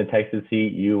 especially in the Texas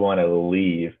heat, you want to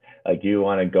leave. Like you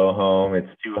want to go home. It's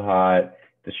too hot.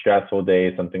 It's a stressful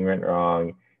day. Something went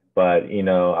wrong. But, you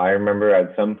know, I remember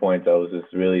at some points I was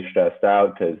just really stressed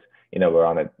out because, you know, we're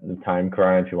on a time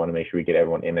crunch. We want to make sure we get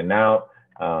everyone in and out.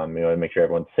 We want to make sure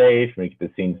everyone's safe, make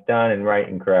the scenes done and right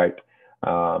and correct,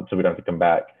 so we don't have to come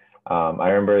back. I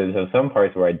remember there's some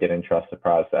parts where I didn't trust the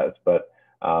process, but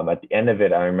at the end of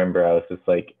it, I remember I was just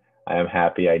like, I am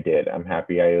happy I did. I'm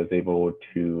happy I was able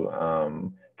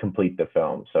to complete the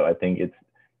film. So I think it's,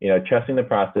 you know, trusting the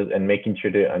process and making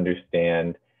sure to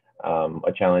understand.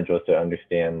 A challenge was to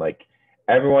understand like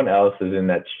everyone else is in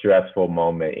that stressful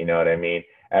moment. You know what I mean?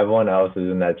 Everyone else is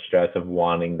in that stress of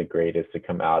wanting the greatest to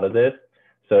come out of this.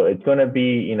 So it's going to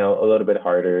be, you know, a little bit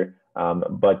harder,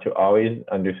 but to always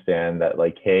understand that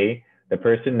like, hey, the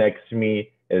person next to me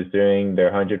is doing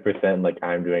their 100% like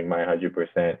I'm doing my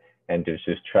 100%, and to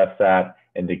just trust that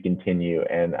and to continue.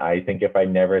 And I think if I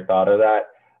never thought of that,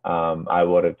 I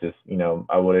would have just, you know,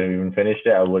 I would have even finished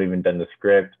it. I would have even done the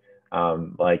script.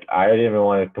 Like I didn't even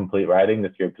want to complete writing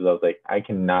the script because I was like, I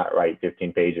cannot write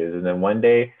 15 pages. And then one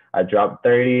day I dropped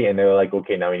 30 and they were like,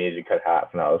 okay, now we need to cut half.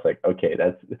 And I was like, okay,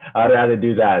 I'd rather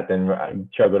do that than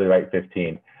struggle to write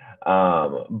 15.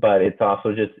 But it's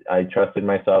also just, I trusted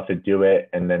myself to do it.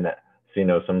 And then, you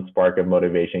know, some spark of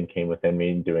motivation came within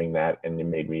me doing that, and it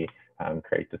made me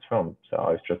create this film. So I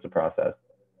always trust the process.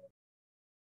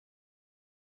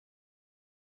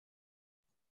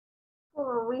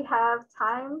 We have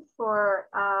time for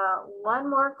one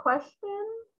more question.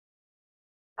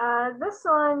 This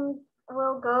one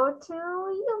will go to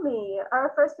Yumi,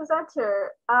 our first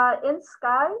presenter. In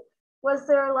Sky, was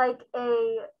there like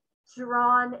a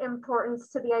drawn importance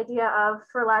to the idea of,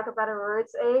 for lack of better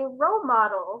words, a role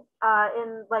model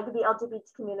in like the LGBT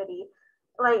community?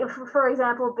 Like, for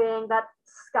example, being that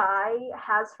Sky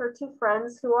has her two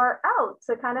friends who are out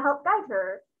to kind of help guide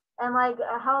her, and like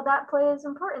how that plays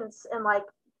importance in like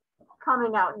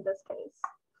coming out in this case.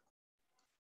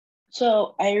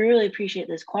 So I really appreciate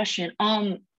this question.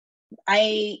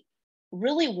 I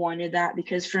really wanted that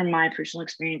because from my personal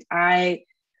experience,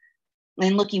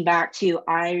 and looking back too,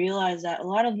 I realized that a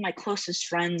lot of my closest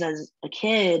friends as a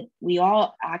kid, we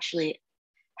all actually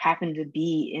happened to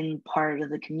be in part of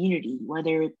the community,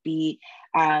 whether it be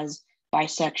as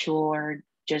bisexual or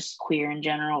just queer in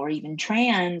general, or even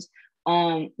trans.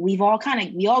 We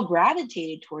all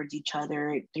gravitated towards each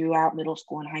other throughout middle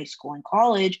school and high school and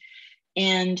college.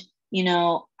 And, you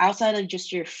know, outside of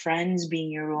just your friends being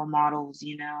your role models,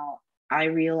 you know, I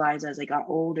realized as I got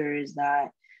older is that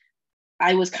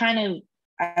I was kind of,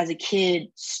 as a kid,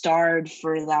 starved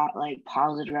for that like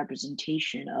positive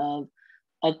representation of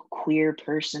a queer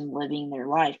person living their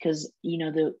life. Because, you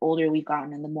know, the older we've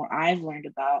gotten and the more I've learned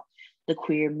about the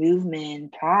queer movement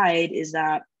and pride is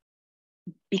that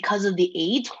because of the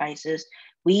AIDS crisis,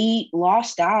 we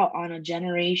lost out on a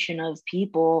generation of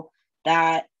people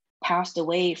that passed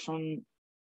away from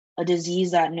a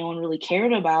disease that no one really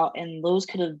cared about. And those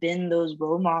could have been those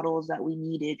role models that we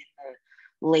needed in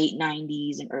the late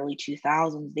 90s and early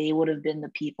 2000s. They would have been the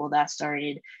people that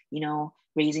started, you know,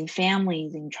 raising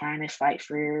families and trying to fight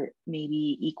for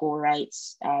maybe equal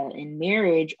rights in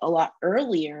marriage a lot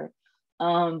earlier.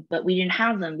 But we didn't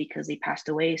have them because they passed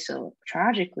away so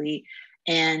tragically.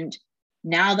 And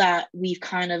now that we've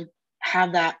kind of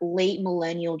have that late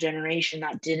millennial generation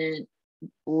that didn't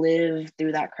live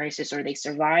through that crisis, or they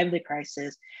survived the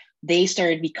crisis, they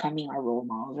started becoming our role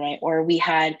models, right? Or we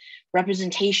had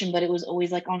representation, but it was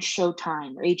always like on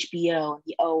Showtime or HBO,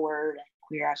 the O Word, and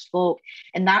Queer as Folk.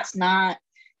 And that's not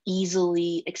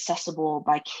easily accessible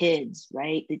by kids,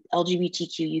 right? The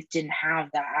LGBTQ youth didn't have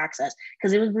that access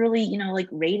because it was really, you know, like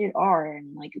rated R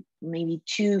and like maybe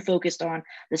too focused on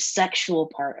the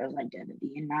sexual part of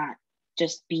identity and not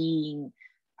just being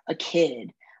a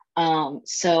kid.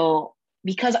 So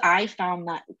because I found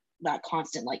that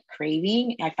constant like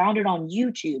craving, I found it on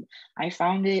YouTube. I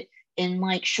found it in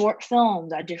like short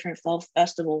films at different film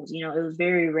festivals. You know, it was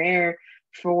very rare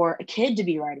for a kid to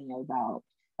be writing about,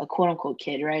 a quote unquote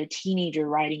kid, right? A teenager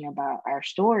writing about our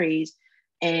stories.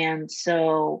 And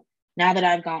so now that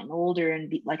I've gotten older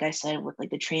and like I said, with like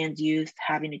the trans youth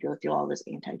having to go through all this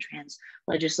anti-trans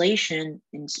legislation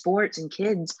in sports and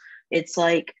kids, it's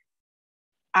like,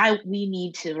 we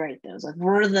need to write those. Like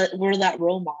we're that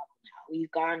role model now.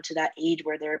 We've gone to that age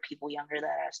where there are people younger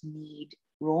that us need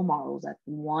role models that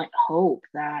want hope,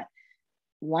 that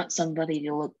want somebody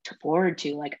to look forward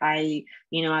to. Like I,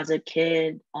 you know, as a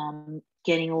kid,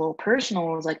 getting a little personal,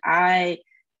 was like I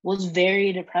was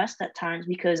very depressed at times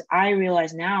because I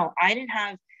realize now I didn't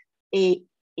have a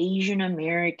Asian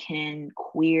American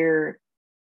queer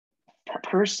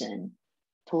person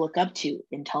to look up to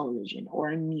in television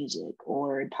or in music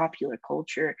or in popular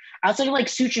culture outside of like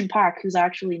Suchin Pak, who's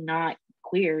actually not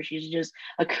queer. She's just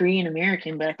a Korean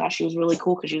American, but I thought she was really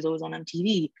cool because she was always on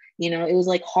MTV. You know, it was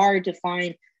like hard to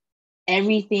find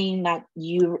everything that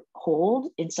you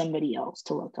hold in somebody else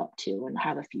to look up to and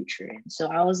have a future in. So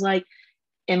I was like,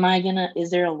 is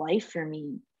there a life for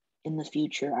me in the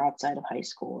future outside of high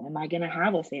school? Am I going to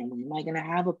have a family? Am I going to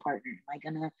have a partner? Am I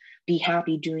going to be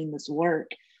happy doing this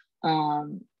work?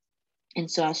 And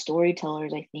so as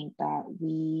storytellers, I think that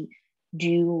we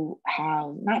do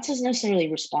have not just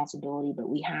necessarily responsibility, but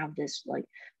we have this like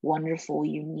wonderful,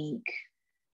 unique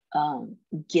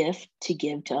gift to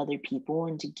give to other people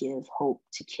and to give hope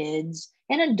to kids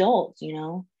and adults, you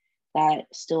know, that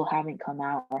still haven't come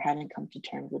out or haven't come to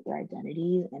terms with their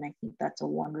identities. And I think that's a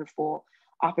wonderful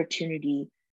opportunity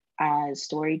as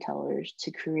storytellers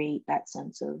to create that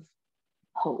sense of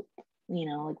hope. You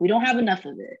know, like we don't have enough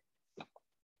of it.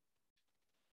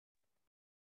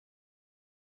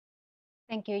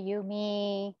 Thank you,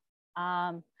 Yumi.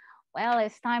 Well,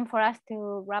 it's time for us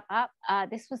to wrap up.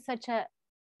 This was such an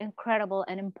incredible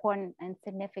and important and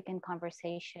significant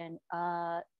conversation.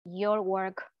 Your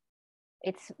work,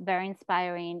 it's very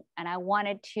inspiring. And I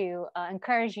wanted to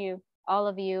encourage you, all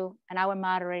of you and our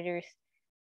moderators,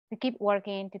 to keep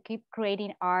working, to keep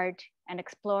creating art and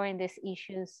exploring these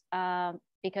issues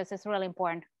because it's really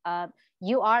important.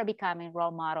 You are becoming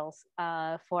role models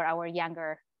for our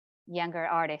younger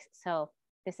artists. So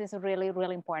this is really,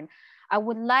 really important. I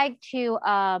would like to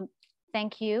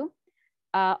thank you,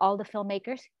 all the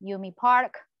filmmakers, Yumi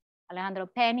Park, Alejandro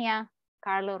Peña,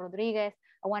 Carlo Rodriguez.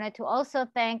 I wanted to also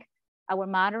thank our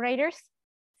moderators,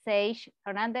 Sage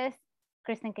Hernandez,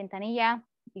 Kristen Quintanilla.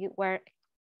 You were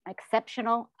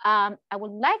exceptional. I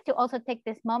would like to also take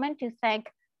this moment to thank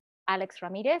Alex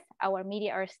Ramirez, our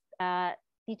media arts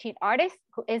teaching artist,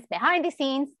 who is behind the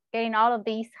scenes getting all of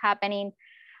these happening,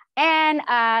 and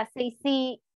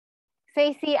Stacey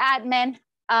admin,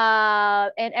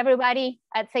 and everybody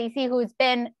at Stacey who's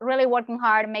been really working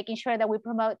hard and making sure that we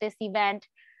promote this event.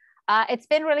 It's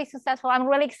been really successful. I'm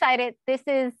really excited. This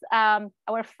is our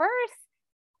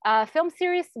first film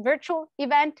series virtual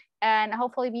event, and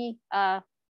hopefully be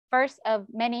first of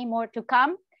many more to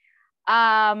come.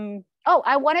 Oh,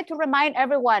 I wanted to remind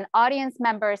everyone, audience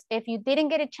members, if you didn't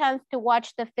get a chance to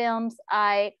watch the films,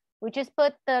 we just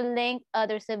put the link.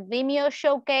 There's a Vimeo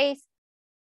showcase.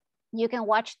 You can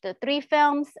watch the 3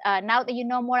 films. Now that you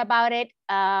know more about it,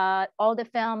 all the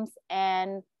films,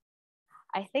 and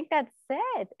I think that's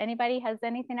it. Anybody has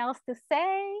anything else to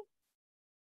say?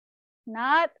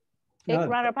 Not? Big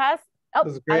round of applause.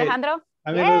 Oh, Alejandro?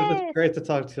 I mean, it was just great to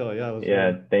talk to you.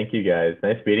 Yeah, thank you guys.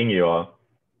 Nice meeting you all.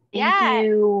 Thank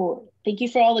you. Thank you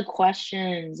for all the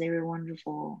questions. They were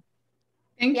wonderful.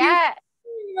 Thank you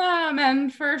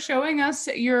and for showing us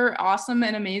your awesome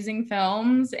and amazing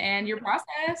films and your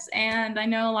process. And I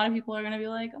know a lot of people are going to be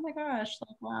like, oh my gosh,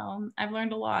 like, wow, I've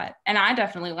learned a lot. And I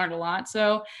definitely learned a lot.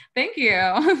 So thank you.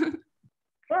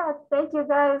 Yeah, thank you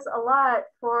guys a lot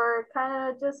for kind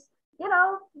of just, you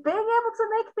know, being able to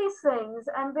make these things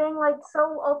and being like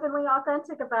so openly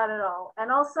authentic about it all.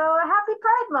 And also a happy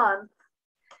Pride Month.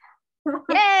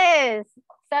 Yes,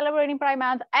 celebrating Pride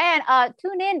Month. And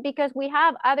tune in because we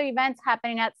have other events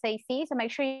happening at CAC. So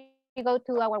make sure you go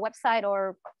to our website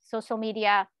or social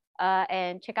media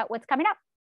and check out what's coming up.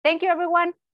 Thank you,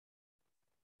 everyone.